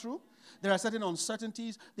 Is that not true? There are certain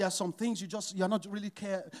uncertainties. There are some things you're not really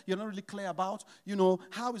clear about. You know,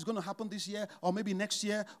 how it's going to happen this year, or maybe next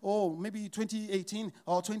year, or maybe 2018,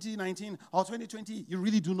 or 2019, or 2020. You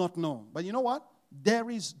really do not know. But you know what?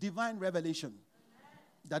 There is divine revelation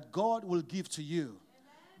that God will give to you.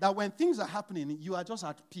 That when things are happening, you are just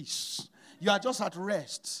at peace. You are just at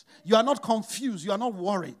rest. You are not confused. You are not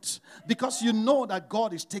worried. Because you know that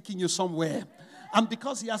God is taking you somewhere. And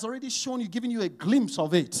because he has already shown you, given you a glimpse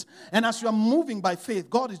of it. And as you are moving by faith,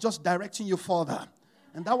 God is just directing you further.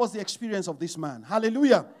 And that was the experience of this man.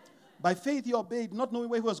 Hallelujah. By faith he obeyed, not knowing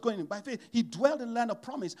where he was going. By faith he dwelled in the land of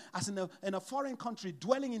promise, as in a foreign country,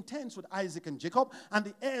 dwelling in tents with Isaac and Jacob, and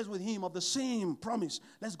the heirs with him of the same promise.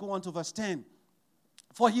 Let's go on to verse 10.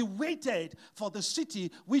 For he waited for the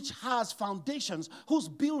city which has foundations, whose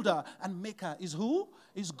builder and maker is who?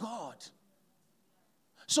 Is God.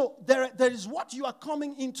 So there is what you are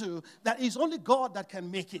coming into that is only God that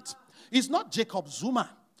can make it. It's not Jacob Zuma.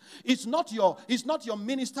 It's not your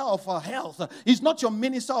minister of health. It's not your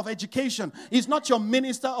minister of education. It's not your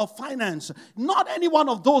minister of finance. Not any one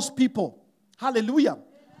of those people. Hallelujah.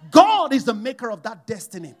 God is the maker of that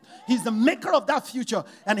destiny. He's the maker of that future.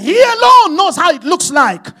 And he alone knows how it looks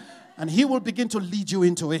like. And he will begin to lead you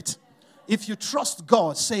into it. If you trust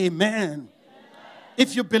God, say amen.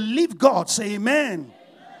 If you believe God, say amen.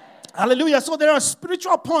 Hallelujah. So there are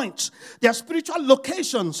spiritual points. There are spiritual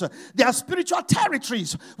locations. There are spiritual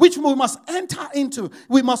territories which we must enter into.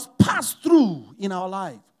 We must pass through in our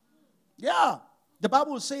life. Yeah. The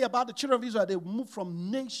Bible will say about the children of Israel, they moved from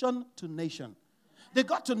nation to nation. They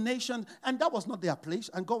got to nation, and that was not their place.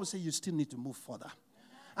 And God will say, you still need to move further.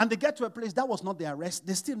 And they get to a place that was not their rest.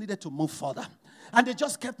 They still needed to move further. And they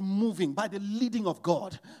just kept moving by the leading of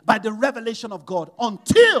God, by the revelation of God,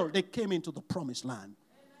 until they came into the promised land.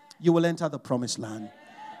 You will enter the promised land.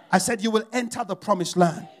 I said you will enter the promised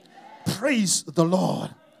land. Praise the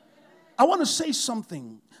Lord. I want to say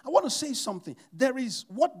something. There is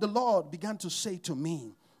what the Lord began to say to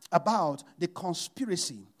me about the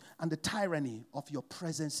conspiracy and the tyranny of your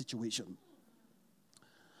present situation.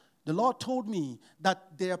 The Lord told me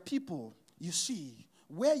that there are people, you see,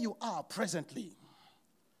 where you are presently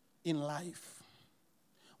in life,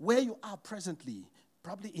 where you are presently,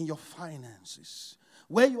 probably in your finances,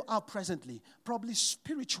 where you are presently, probably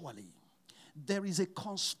spiritually, there is a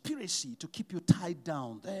conspiracy to keep you tied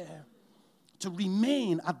down there, to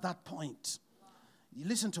remain at that point. You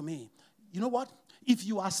listen to me. You know what? If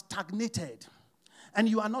you are stagnated, and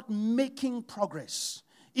you are not making progress,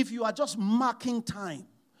 if you are just marking time,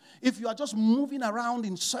 if you are just moving around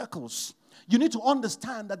in circles, you need to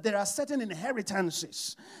understand that there are certain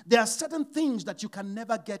inheritances. There are certain things that you can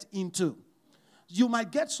never get into. You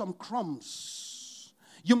might get some crumbs.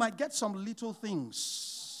 You might get some little things.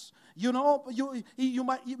 You know, you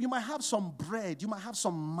might have some bread. You might have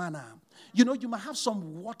some manna. You know, you might have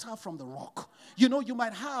some water from the rock. You know, you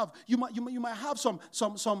might have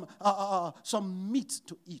some meat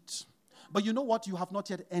to eat. But you know what? You have not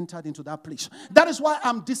yet entered into that place. That is why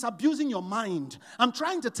I'm disabusing your mind. I'm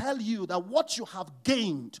trying to tell you that what you have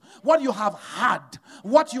gained, what you have had,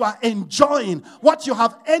 what you are enjoying, what you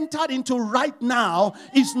have entered into right now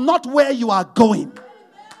is not where you are going.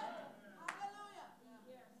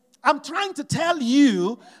 I'm trying to tell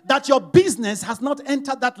you that your business has not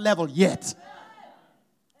entered that level yet.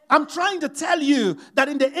 I'm trying to tell you that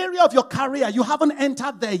in the area of your career, you haven't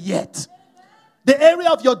entered there yet. The area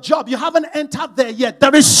of your job, you haven't entered there yet.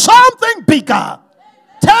 There is something bigger.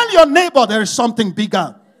 Tell your neighbor there is something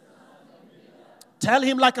bigger. Tell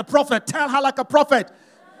him like a prophet. Tell her like a prophet.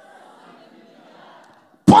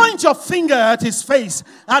 point your finger at his face,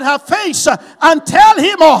 at her face, and tell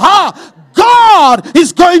him or her, God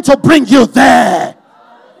is going to bring you there.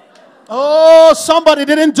 Oh, somebody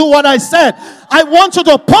didn't do what I said. I want you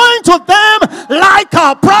to point to them like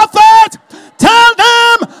a prophet. Tell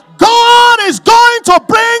them, God is going to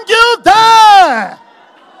bring you there.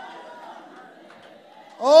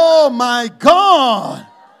 Oh my God.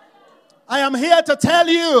 I am here to tell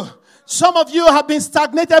you, some of you have been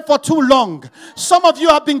stagnated for too long. Some of you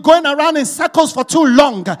have been going around in circles for too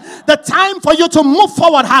long. The time for you to move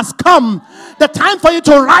forward has come. The time for you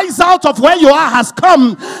to rise out of where you are has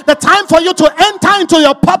come. The time for you to enter into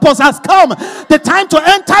your purpose has come. The time to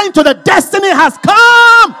enter into the destiny has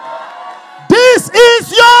come. This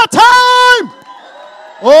is your time.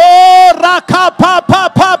 Oh, raka pa pa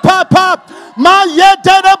pa pa pa. I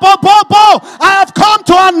have come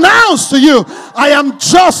to announce to you, I am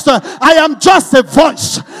just a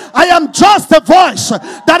voice. I am just a voice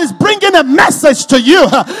that is bringing a message to you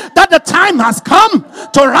that the time has come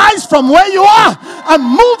to rise from where you are and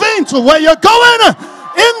move into where you're going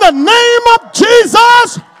in the name of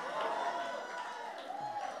Jesus.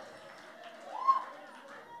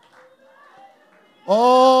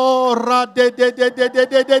 Oh,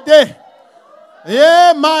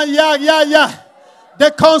 yeah.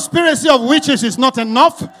 The conspiracy of witches is not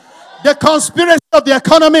enough. The conspiracy of the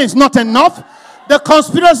economy is not enough. The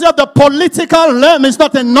conspiracy of the political realm is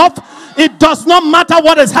not enough. It does not matter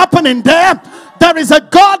what is happening there. There is a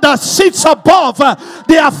God that sits above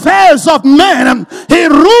the affairs of men. He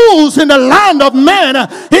rules in the land of men.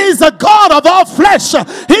 He is the God of all flesh.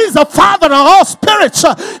 He is the Father of all spirits.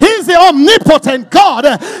 He is the omnipotent God.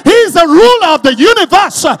 He is the ruler of the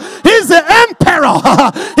universe. He is the emperor.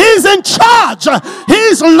 He is in charge. He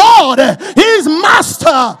is Lord. He is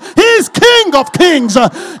Master. He is King of kings.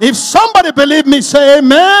 If somebody believe me, say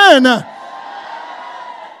amen.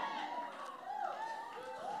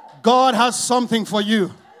 God has something for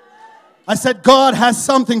you. I said, God has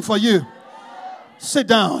something for you. Sit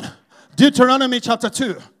down. Deuteronomy chapter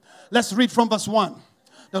 2. Let's read from verse 1.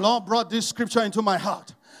 The Lord brought this scripture into my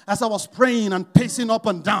heart as I was praying and pacing up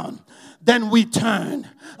and down. Then we turned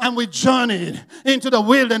and we journeyed into the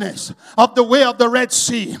wilderness of the way of the Red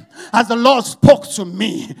Sea as the Lord spoke to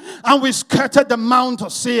me. And we skirted the Mount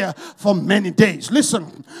of Seir for many days.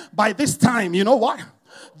 Listen, by this time, you know what?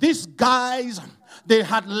 These guys, they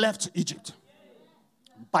had left Egypt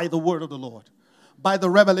by the word of the Lord, by the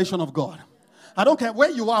revelation of God. I don't care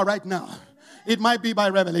where you are right now. It might be by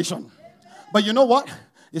revelation. But you know what?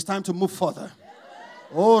 It's time to move further.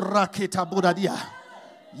 Oh, Raketa Budadia.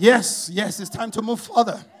 Yes, it's time to move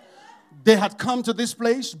further. They had come to this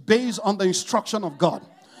place based on the instruction of God.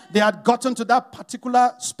 They had gotten to that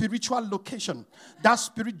particular spiritual location, that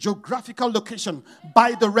geographical location,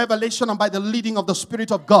 by the revelation and by the leading of the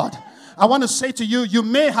Spirit of God. I want to say to you, you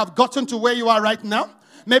may have gotten to where you are right now,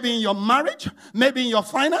 maybe in your marriage, maybe in your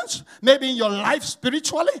finance, maybe in your life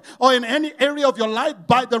spiritually, or in any area of your life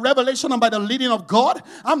by the revelation and by the leading of God.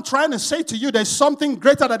 I'm trying to say to you, there's something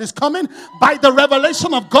greater that is coming. By the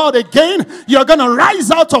revelation of God again, you're going to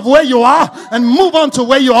rise out of where you are and move on to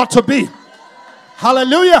where you ought to be.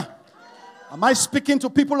 Hallelujah. Am I speaking to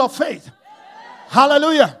people of faith?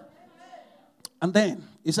 Hallelujah. And then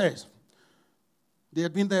he says, they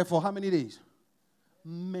had been there for how many days?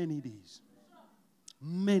 Many days.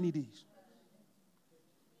 Many days.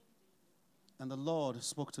 And the Lord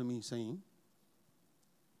spoke to me saying,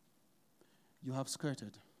 you have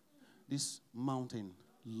skirted this mountain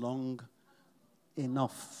long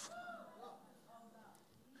enough.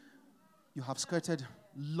 You have skirted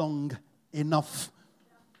long enough.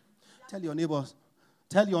 Tell your neighbor.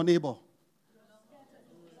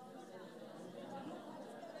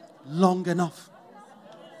 Long enough.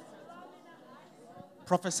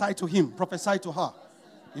 Prophesy to him. Prophesy to her.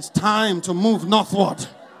 It's time to move northward.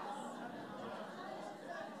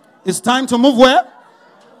 It's time to move where?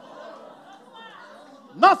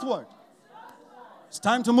 Northward. It's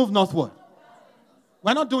time to move northward.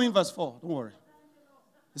 We're not doing verse 4. Don't worry.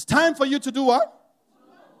 It's time for you to do what?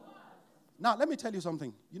 Now, let me tell you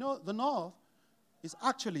something. You know, the north is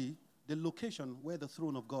actually the location where the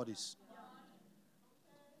throne of God is.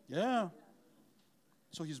 Yeah.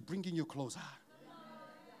 So he's bringing you closer.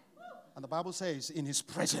 And the Bible says, in his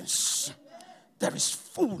presence, there is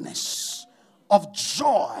fullness of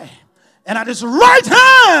joy. And at his right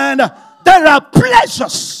hand, there are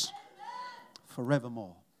pleasures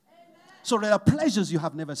forevermore. So there are pleasures you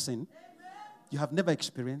have never seen, you have never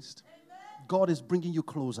experienced. God is bringing you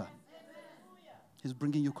closer. He's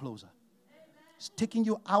bringing you closer. He's taking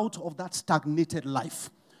you out of that stagnated life.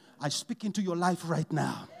 I speak into your life right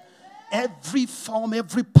now. every form,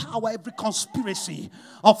 every power, every conspiracy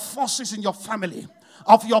of forces in your family,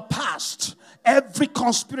 of your past, every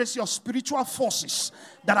conspiracy of spiritual forces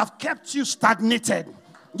that have kept you stagnated.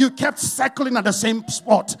 You kept circling at the same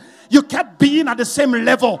spot. You kept being at the same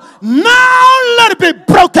level. Now let it be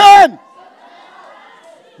broken.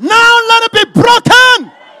 Now let it be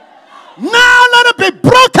broken. Now let it be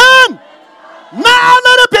broken. Now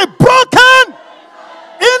let it be broken.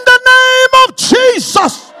 In the name of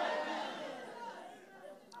Jesus.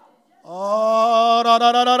 Oh, da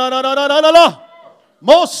da da da da da da da da.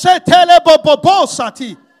 Mose tele bobo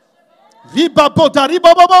sati. Riba boda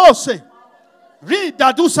riba bobo se.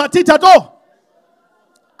 Rida du sati tado.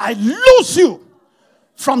 I lose you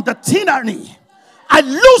from the tyranny. I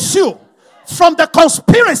lose you from the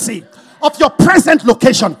conspiracy of your present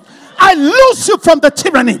location. I lose you from the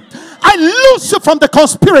tyranny. I lose you from the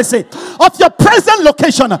conspiracy of your present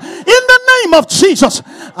location. In the name of Jesus,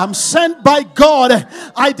 I'm sent by God.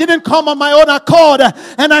 I didn't come on my own accord.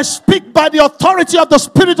 And I speak by the authority of the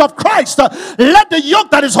Spirit of Christ. Let the yoke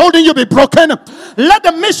that is holding you be broken. Let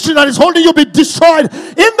the mystery that is holding you be destroyed.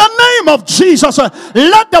 In the name of Jesus,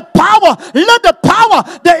 let the power,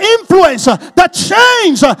 the influence, the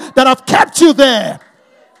chains that have kept you there.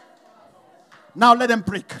 Now let them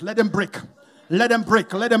break. Let them break. Let them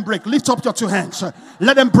break. Let them break. Lift up your two hands.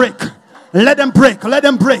 Let them break. Let them break. Let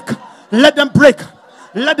them break. Let them break.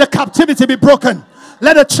 Let the captivity be broken.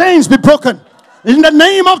 Let the chains be broken. In the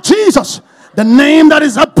name of Jesus. The name that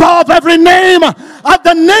is above every name. At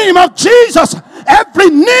the name of Jesus, every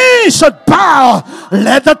knee should bow.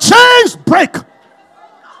 Let the chains break.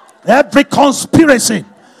 Every conspiracy,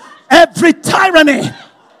 every tyranny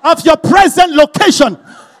of your present location.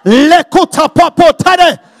 In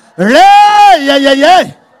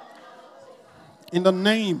the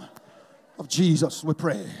name of Jesus, we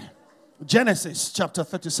pray. Genesis chapter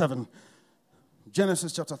 37.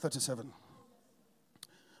 Genesis chapter 37.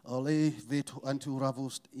 Ole vetu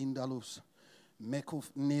anturavust indalus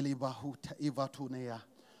mekuf nelibahu ivatunea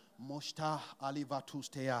moshta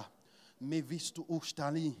alivatustea me vistu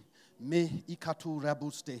ustali me ikatu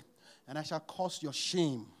rabuste, and I shall cause your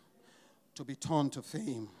shame to be turned to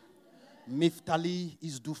fame. Miftali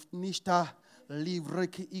is dufnishta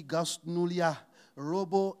livreki igastnulia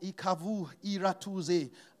robo ikavu iratuze.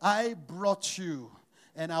 I brought you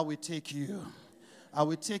and I will take you. I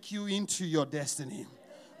will take you into your destiny.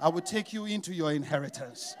 I will take you into your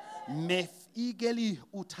inheritance. Mef igeli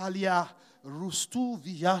utalia rustu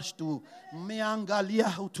viashtu meangalia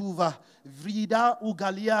utuva vrida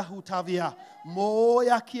ugalia utavia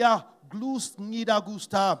moyakia glus nida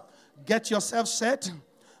gusta. Get yourself set.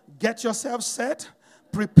 Get yourself set.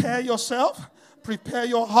 Prepare yourself. Prepare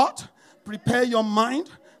your heart. Prepare your mind.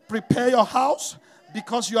 Prepare your house,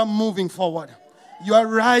 because you are moving forward. You are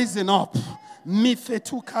rising up.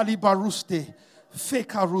 Mifetu kalibaruste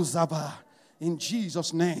fekaruzaba. In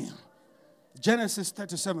Jesus' name. Genesis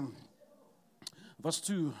 37, verse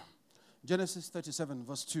 2. Genesis 37,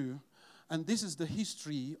 verse 2. And this is the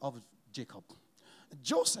history of Jacob.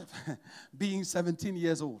 Joseph, being 17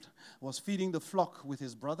 years old, was feeding the flock with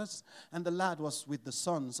his brothers, and the lad was with the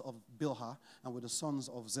sons of Bilhah and with the sons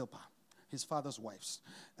of Zilpah, his father's wives.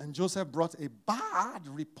 And Joseph brought a bad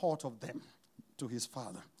report of them to his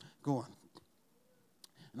father. Go on.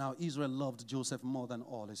 Now, Israel loved Joseph more than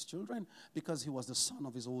all his children because he was the son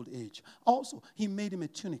of his old age. Also, he made him a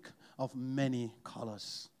tunic of many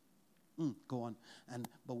colors. Go on.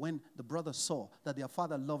 But when the brothers saw that their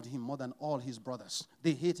father loved him more than all his brothers,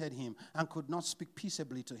 they hated him and could not speak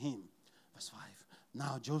peaceably to him. Verse 5.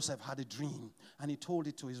 Now Joseph had a dream, and he told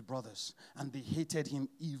it to his brothers, and they hated him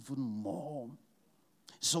even more.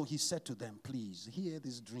 So he said to them, please hear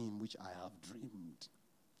this dream which I have dreamed.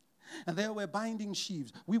 And there were binding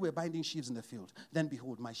sheaves. We were binding sheaves in the field. Then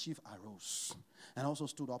behold, my sheaf arose and also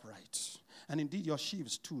stood upright. And indeed your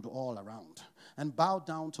sheaves stood all around and bowed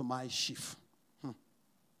down to my sheaf.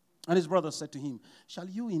 And his brothers said to him, shall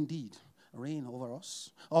you indeed reign over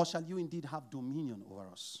us? Or shall you indeed have dominion over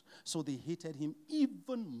us? So they hated him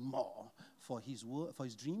even more for his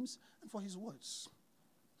dreams and for his words.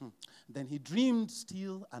 Then he dreamed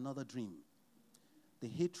still another dream. The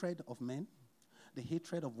hatred of men, the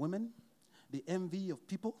hatred of women, the envy of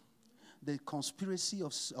people, the conspiracy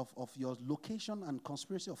of your location and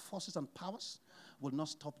conspiracy of forces and powers will not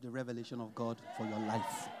stop the revelation of God for your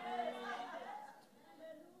life.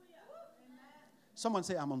 Someone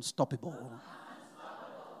say, I'm unstoppable.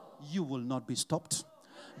 You will not be stopped,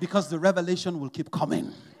 because the revelation will keep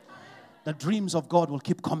coming. The dreams of God will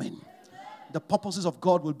keep coming. The purposes of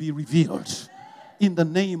God will be revealed in the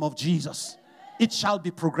name of Jesus. It shall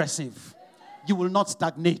be progressive. You will not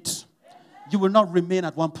stagnate. You will not remain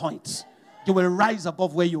at one point. You will rise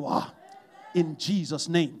above where you are. In Jesus'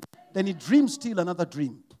 name. Then he dreamed still another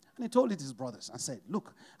dream. And he told it his brothers and said,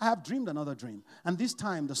 look, I have dreamed another dream. And this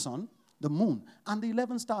time the sun, the moon, and the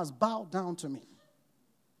 11 stars bowed down to me.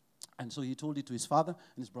 And so he told it to his father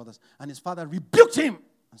and his brothers. And his father rebuked him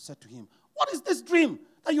and said to him, what is this dream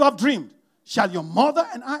that you have dreamed? Shall your mother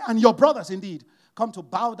and I and your brothers indeed come to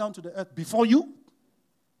bow down to the earth before you?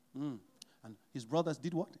 And his brothers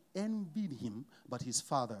did what? Envied him, but his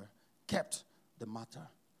father kept the matter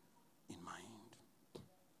in mind.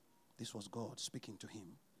 This was God speaking to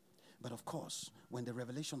him. But of course, when the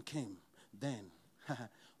revelation came, then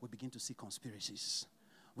we begin to see conspiracies.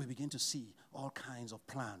 We begin to see all kinds of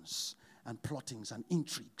plans and plottings and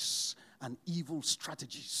intrigues and evil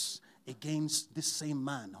strategies against this same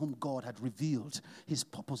man whom God had revealed his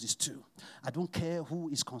purposes to. I don't care who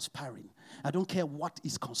is conspiring. I don't care what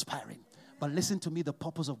is conspiring. But listen to me, the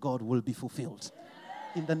purpose of God will be fulfilled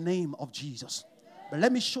in the name of Jesus. But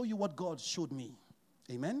let me show you what God showed me.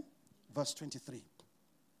 Amen? Verse 23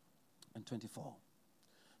 and 24.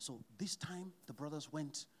 So this time the brothers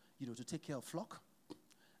went, to take care of flock.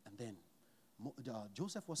 And then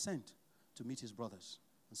Joseph was sent to meet his brothers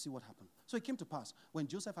and see what happened. So it came to pass, when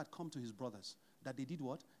Joseph had come to his brothers, that they did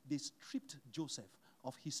what? They stripped Joseph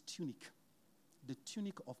of his tunic, the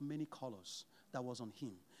tunic of many colors that was on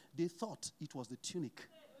him. They thought it was the tunic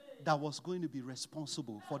that was going to be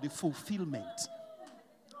responsible for the fulfillment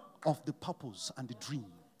of the purpose and the dream.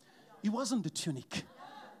 It wasn't the tunic.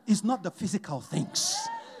 It's not the physical things.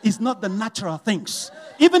 It's not the natural things.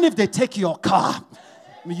 Even if they take your car,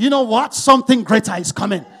 you know what? Something greater is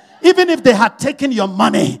coming. Even if they had taken your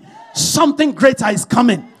money, something greater is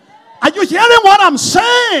coming. Are you hearing what I'm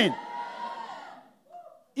saying?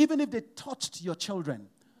 Even if they touched your children,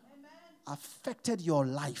 affected your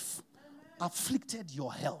life, afflicted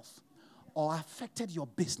your health, or affected your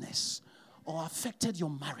business, or affected your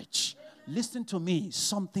marriage, listen to me,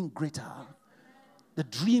 something greater. The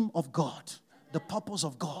dream of God, the purpose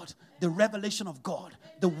of God, the revelation of God,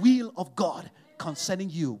 the will of God concerning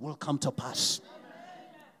you will come to pass.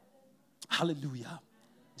 Hallelujah.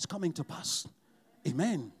 It's coming to pass.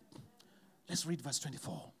 Amen. Let's read verse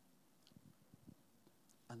 24.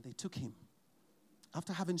 And they took him.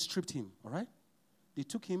 After having stripped him, all right? They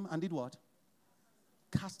took him and did what?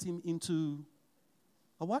 Cast him into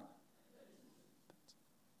a what?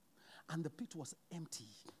 And the pit was empty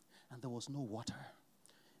and there was no water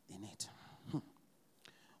in it.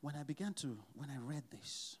 When I read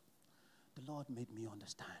this, the Lord made me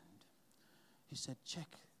understand. He said, check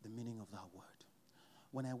the meaning of that word.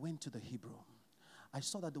 When I went to the Hebrew, I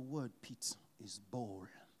saw that the word pit is bowl.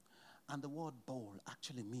 And the word bowl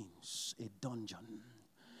actually means a dungeon.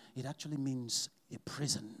 It actually means a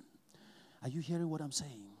prison. Are you hearing what I'm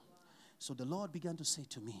saying? So the Lord began to say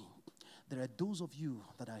to me, there are those of you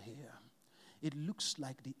that are here. It looks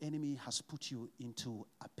like the enemy has put you into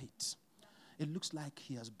a pit. It looks like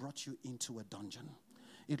he has brought you into a dungeon.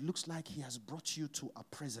 It looks like he has brought you to a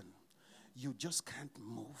prison. You just can't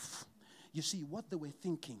move. You see, what they were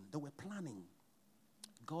thinking, they were planning.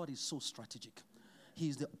 God is so strategic. He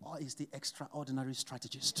is the extraordinary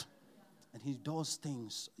strategist. And he does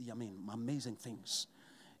things, amazing things.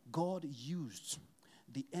 God used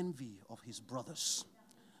the envy of his brothers.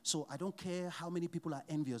 So I don't care how many people are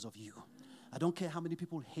envious of you. I don't care how many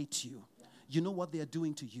people hate you. You know what they are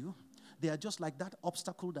doing to you? They are just like that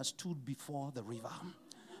obstacle that stood before the river.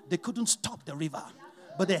 They couldn't stop the river,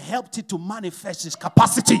 but they helped it to manifest its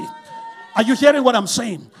capacity. Are you hearing what I'm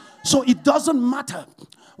saying? So it doesn't matter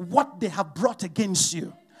what they have brought against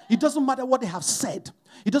you. It doesn't matter what they have said.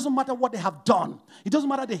 It doesn't matter what they have done. It doesn't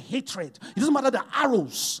matter the hatred. It doesn't matter the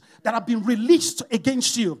arrows that have been released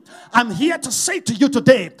against you. I'm here to say to you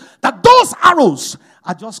today that those arrows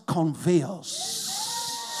are just conveyors.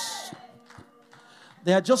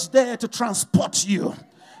 They are just there to transport you.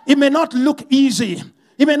 It may not look easy.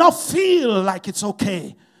 It may not feel like it's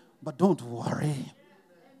okay. But don't worry.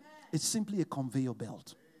 It's simply a conveyor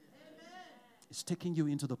belt. It's taking you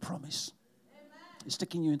into the promise. It's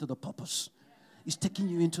taking you into the purpose. It's taking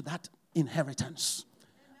you into that inheritance.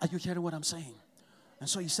 Are you hearing what I'm saying? And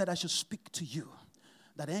so he said, I should speak to you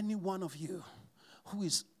that any one of you who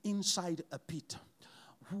is inside a pit,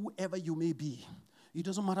 whoever you may be, it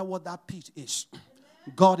doesn't matter what that pit is,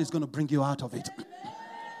 God is going to bring you out of it.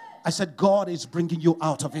 I said, God is bringing you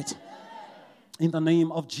out of it. In the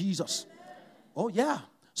name of Jesus. Oh, yeah.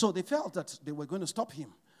 So they felt that they were going to stop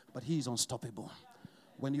him, but he is unstoppable.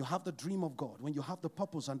 When you have the dream of God, when you have the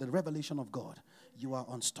purpose and the revelation of God, you are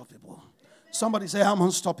unstoppable. Somebody say, I'm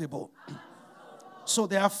unstoppable. So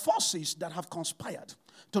there are forces that have conspired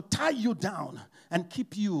to tie you down and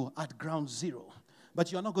keep you at ground zero.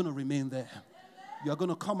 But you're not going to remain there. You're going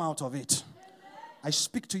to come out of it. I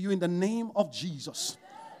speak to you in the name of Jesus.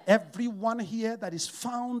 Everyone here that is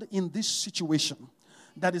found in this situation,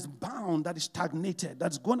 that is bound, that is stagnated,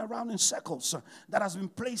 that's going around in circles, that has been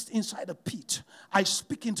placed inside a pit, I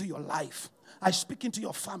speak into your life. I speak into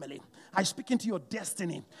your family. I speak into your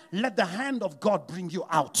destiny. Let the hand of God bring you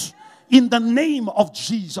out. In the name of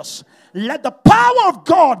Jesus. Let the power of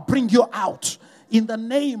God bring you out. In the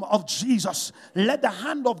name of Jesus. Let the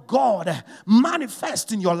hand of God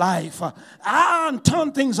manifest in your life and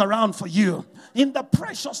turn things around for you. In the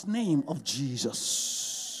precious name of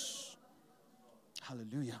Jesus.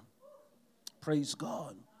 Hallelujah. Praise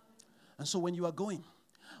God. And so when you are going,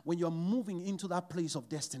 when you are moving into that place of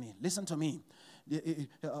destiny, listen to me.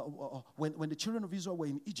 When the children of Israel were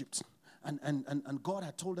in Egypt, and God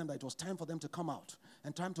had told them that it was time for them to come out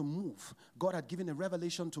and time to move, God had given a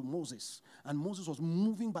revelation to Moses, and Moses was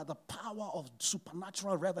moving by the power of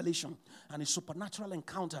supernatural revelation and a supernatural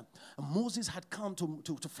encounter. And Moses had come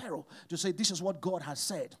to Pharaoh to say, this is what God has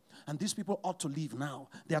said, and these people ought to leave now.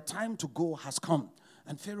 Their time to go has come.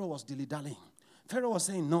 And Pharaoh was dilly-dallying. Pharaoh was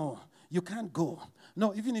saying, no, you can't go.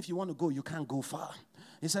 No, even if you want to go, you can't go far.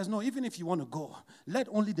 He says, no, even if you want to go, let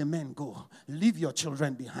only the men go. Leave your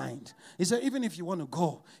children behind. He said, even if you want to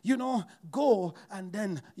go, go and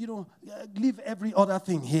then, leave every other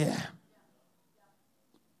thing here.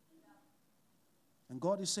 And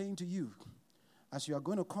God is saying to you, as you are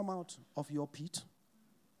going to come out of your pit,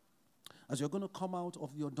 as you're going to come out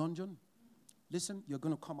of your dungeon, listen, you're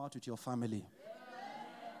going to come out with your family.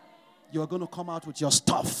 You're going to come out with your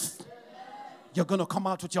stuff. You're going to come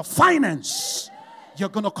out with your finance. You're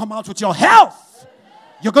going to come out with your health.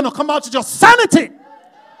 You're going to come out with your sanity.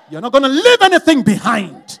 You're not going to leave anything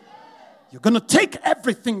behind. You're going to take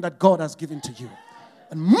everything that God has given to you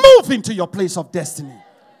and move into your place of destiny.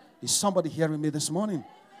 Is somebody hearing me this morning?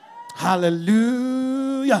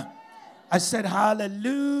 Hallelujah. I said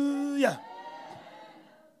hallelujah.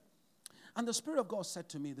 And the Spirit of God said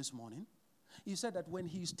to me this morning, He said that when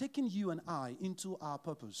He's taking you and I into our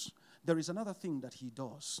purpose, there is another thing that He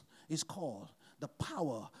does. It's called the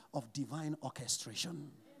power of divine orchestration.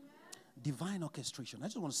 Amen. Divine orchestration. I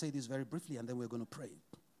just want to say this very briefly and then we're going to pray.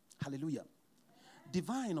 Hallelujah.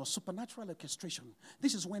 Divine or supernatural orchestration.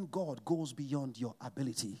 This is when God goes beyond your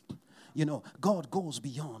ability. God goes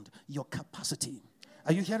beyond your capacity.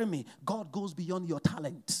 Are you hearing me? God goes beyond your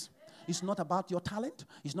talent. It's not about your talent.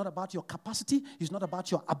 It's not about your capacity. It's not about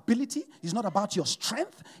your ability. It's not about your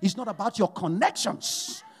strength. It's not about your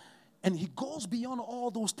connections. And He goes beyond all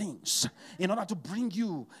those things in order to bring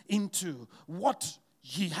you into what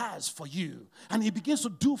He has for you. And He begins to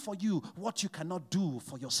do for you what you cannot do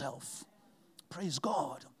for yourself. Praise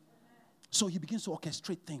God. So He begins to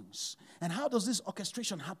orchestrate things. And how does this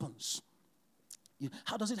orchestration happen?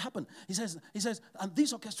 How does it happen? He says, and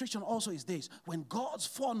this orchestration also is this: when God's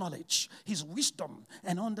foreknowledge, His wisdom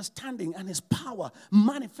and understanding and His power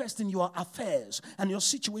manifest in your affairs and your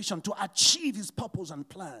situation to achieve His purpose and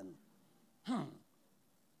plan.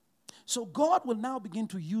 So God will now begin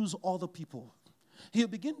to use other people. He'll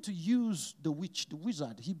begin to use the witch, the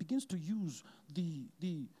wizard. He begins to use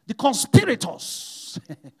the conspirators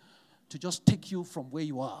to just take you from where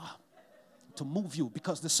you are, to move you,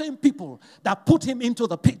 because the same people that put him into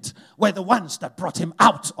the pit were the ones that brought him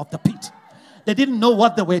out of the pit. They didn't know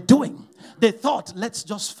what they were doing. They thought, let's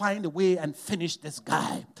just find a way and finish this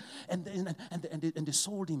guy. And they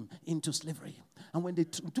sold him into slavery. And when they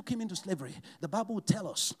took him into slavery, the Bible would tell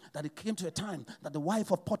us that it came to a time that the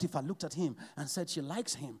wife of Potiphar looked at him and said she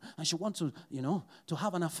likes him and she wants to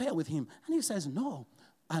have an affair with him. And he says no.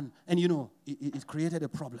 And it created a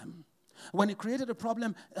problem. When it created a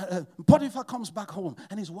problem, Potiphar comes back home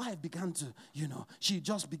and his wife began to, she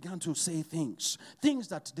just began to say things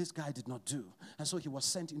that this guy did not do. And so he was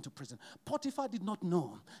sent into prison. Potiphar did not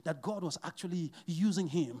know that God was actually using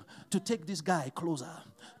him to take this guy closer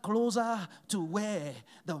to where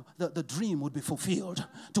the dream would be fulfilled,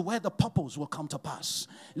 to where the purpose will come to pass.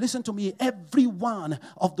 Listen to me, every one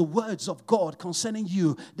of the words of God concerning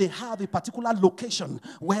you, they have a particular location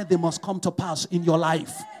where they must come to pass in your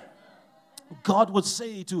life. God would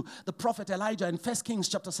say to the prophet Elijah in 1 Kings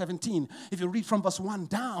chapter 17, if you read from verse 1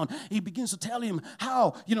 down, he begins to tell him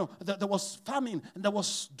how, there was famine and there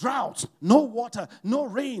was drought, no water, no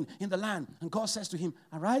rain in the land. And God says to him,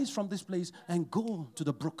 arise from this place and go to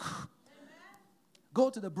the brook. Go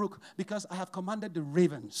to the brook because I have commanded the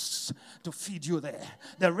ravens to feed you there.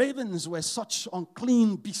 The ravens were such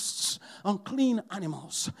unclean beasts, unclean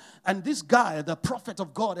animals. And this guy, the prophet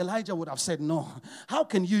of God, Elijah, would have said, no, how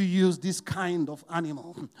can you use this kind of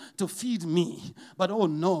animal to feed me? But oh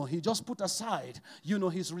no, he just put aside,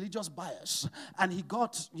 his religious bias. And he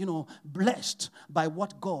got, blessed by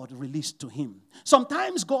what God released to him.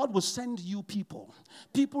 Sometimes God will send you people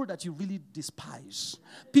that you really despise,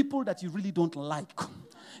 people that you really don't like.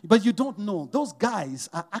 But you don't know. Those guys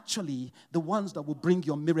are actually the ones that will bring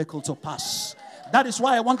your miracle to pass. That is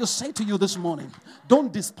why I want to say to you this morning,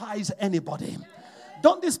 don't despise anybody.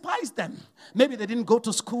 Don't despise them. Maybe they didn't go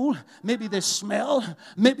to school. Maybe they smell.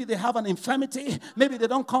 Maybe they have an infirmity. Maybe they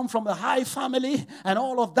don't come from a high family and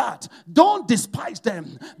all of that. Don't despise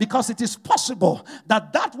them, because it is possible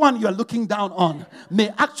that one you are looking down on may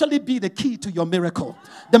actually be the key to your miracle.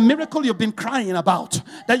 The miracle you've been crying about,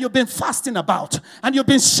 that you've been fasting about, and you've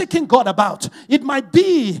been seeking God about. It might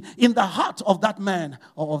be in the heart of that man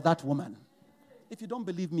or of that woman. If you don't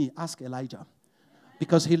believe me, ask Elijah.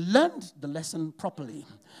 Because he learned the lesson properly.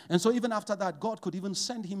 And so even after that, God could even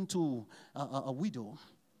send him to a widow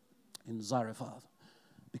in Zarephath,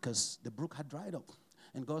 because the brook had dried up.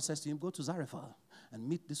 And God says to him, go to Zarephath and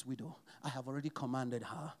meet this widow. I have already commanded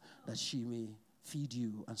her that she may feed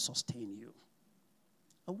you and sustain you.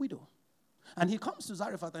 A widow. And he comes to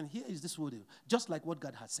Zarephath, and here is this widow, just like what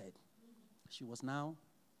God had said. She was now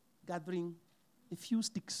gathering a few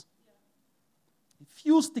sticks. A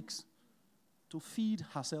few sticks. To feed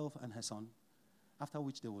herself and her son, after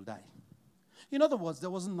which they will die. In other words, there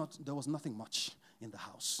was nothing much in the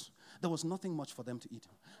house. There was nothing much for them to eat.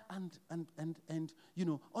 And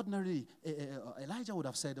ordinarily, Elijah would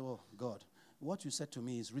have said, oh, God, what you said to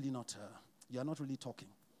me is really not, you are not really talking.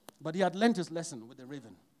 But he had learned his lesson with the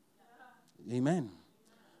raven. Amen.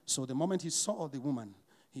 So the moment he saw the woman,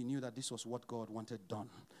 he knew that this was what God wanted done.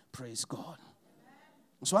 Praise God.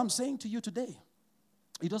 So I'm saying to you today,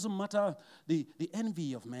 it doesn't matter the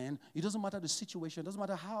envy of man. It doesn't matter the situation. It doesn't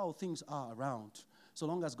matter how things are around. So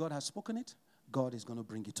long as God has spoken it, God is going to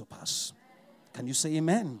bring it to pass. Can you say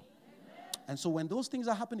amen? Amen? And so when those things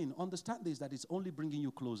are happening, understand this, that it's only bringing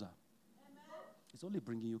you closer. Amen. It's only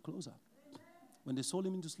bringing you closer. Amen. When they sold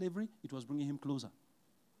him into slavery, it was bringing him closer.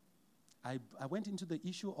 I went into the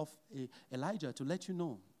issue of Elijah to let you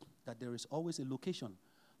know that there is always a location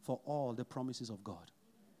for all the promises of God.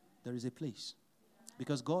 There is a place.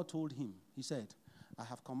 Because God told him, he said, I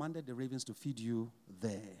have commanded the ravens to feed you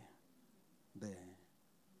there. There.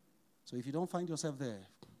 So if you don't find yourself there,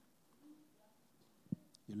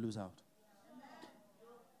 you lose out.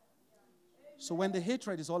 So when the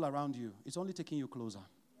hatred is all around you, it's only taking you closer.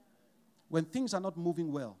 When things are not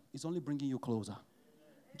moving well, it's only bringing you closer.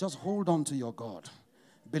 Just hold on to your God.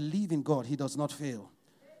 Believe in God. He does not fail.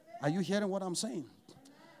 Are you hearing what I'm saying?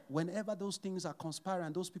 Whenever those things are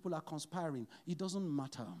conspiring, those people are conspiring, it doesn't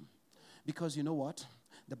matter. Because you know what?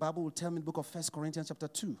 The Bible will tell me in the book of 1 Corinthians chapter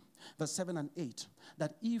 2, verse 7 and 8,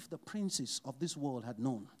 that if the princes of this world had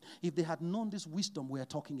known, if they had known this wisdom we are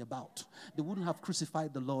talking about, they wouldn't have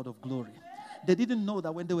crucified the Lord of glory. They didn't know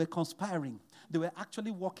that when they were conspiring, they were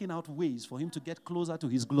actually working out ways for him to get closer to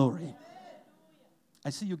his glory. I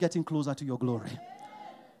see you getting closer to your glory.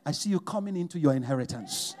 I see you coming into your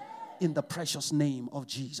inheritance. In the precious name of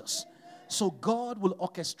Jesus. So God will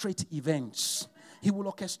orchestrate events. He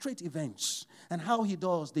will orchestrate events. And how he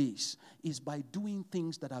does this is by doing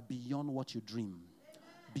things that are beyond what you dream,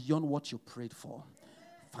 beyond what you prayed for.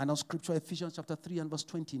 Final scripture, Ephesians chapter 3 and verse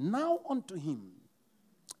 20. Now unto him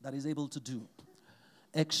that is able to do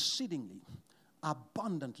exceedingly,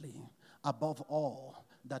 abundantly, above all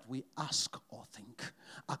that we ask or think,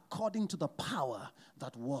 according to the power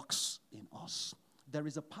that works in us. There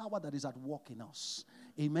is a power that is at work in us.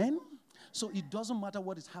 Amen? So it doesn't matter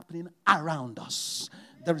what is happening around us.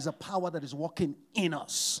 There is a power that is working in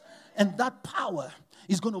us. And that power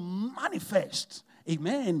is going to manifest,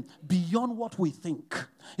 amen, beyond what we think.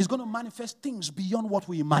 It's going to manifest things beyond what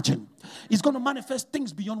we imagine. It's going to manifest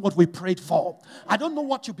things beyond what we prayed for. I don't know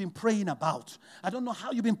what you've been praying about. I don't know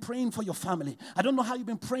how you've been praying for your family. I don't know how you've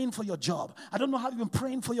been praying for your job. I don't know how you've been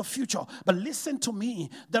praying for your future. But listen to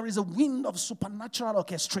me. There is a wind of supernatural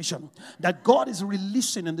orchestration that God is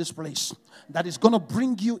releasing in this place that is going to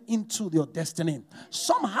bring you into your destiny.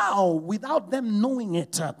 Somehow, without them knowing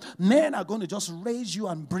it, men are going to just raise you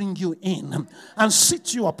and bring you in and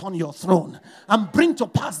sit you upon your throne and bring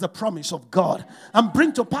to pass the promise of God and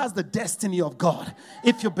bring to pass the destiny of God.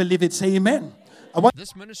 If you believe it, say amen.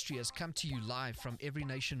 This ministry has come to you live from Every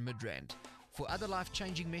Nation Midrand. For other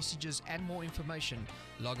life-changing messages and more information,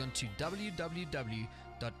 log on to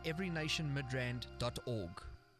www.everynationmidrand.org.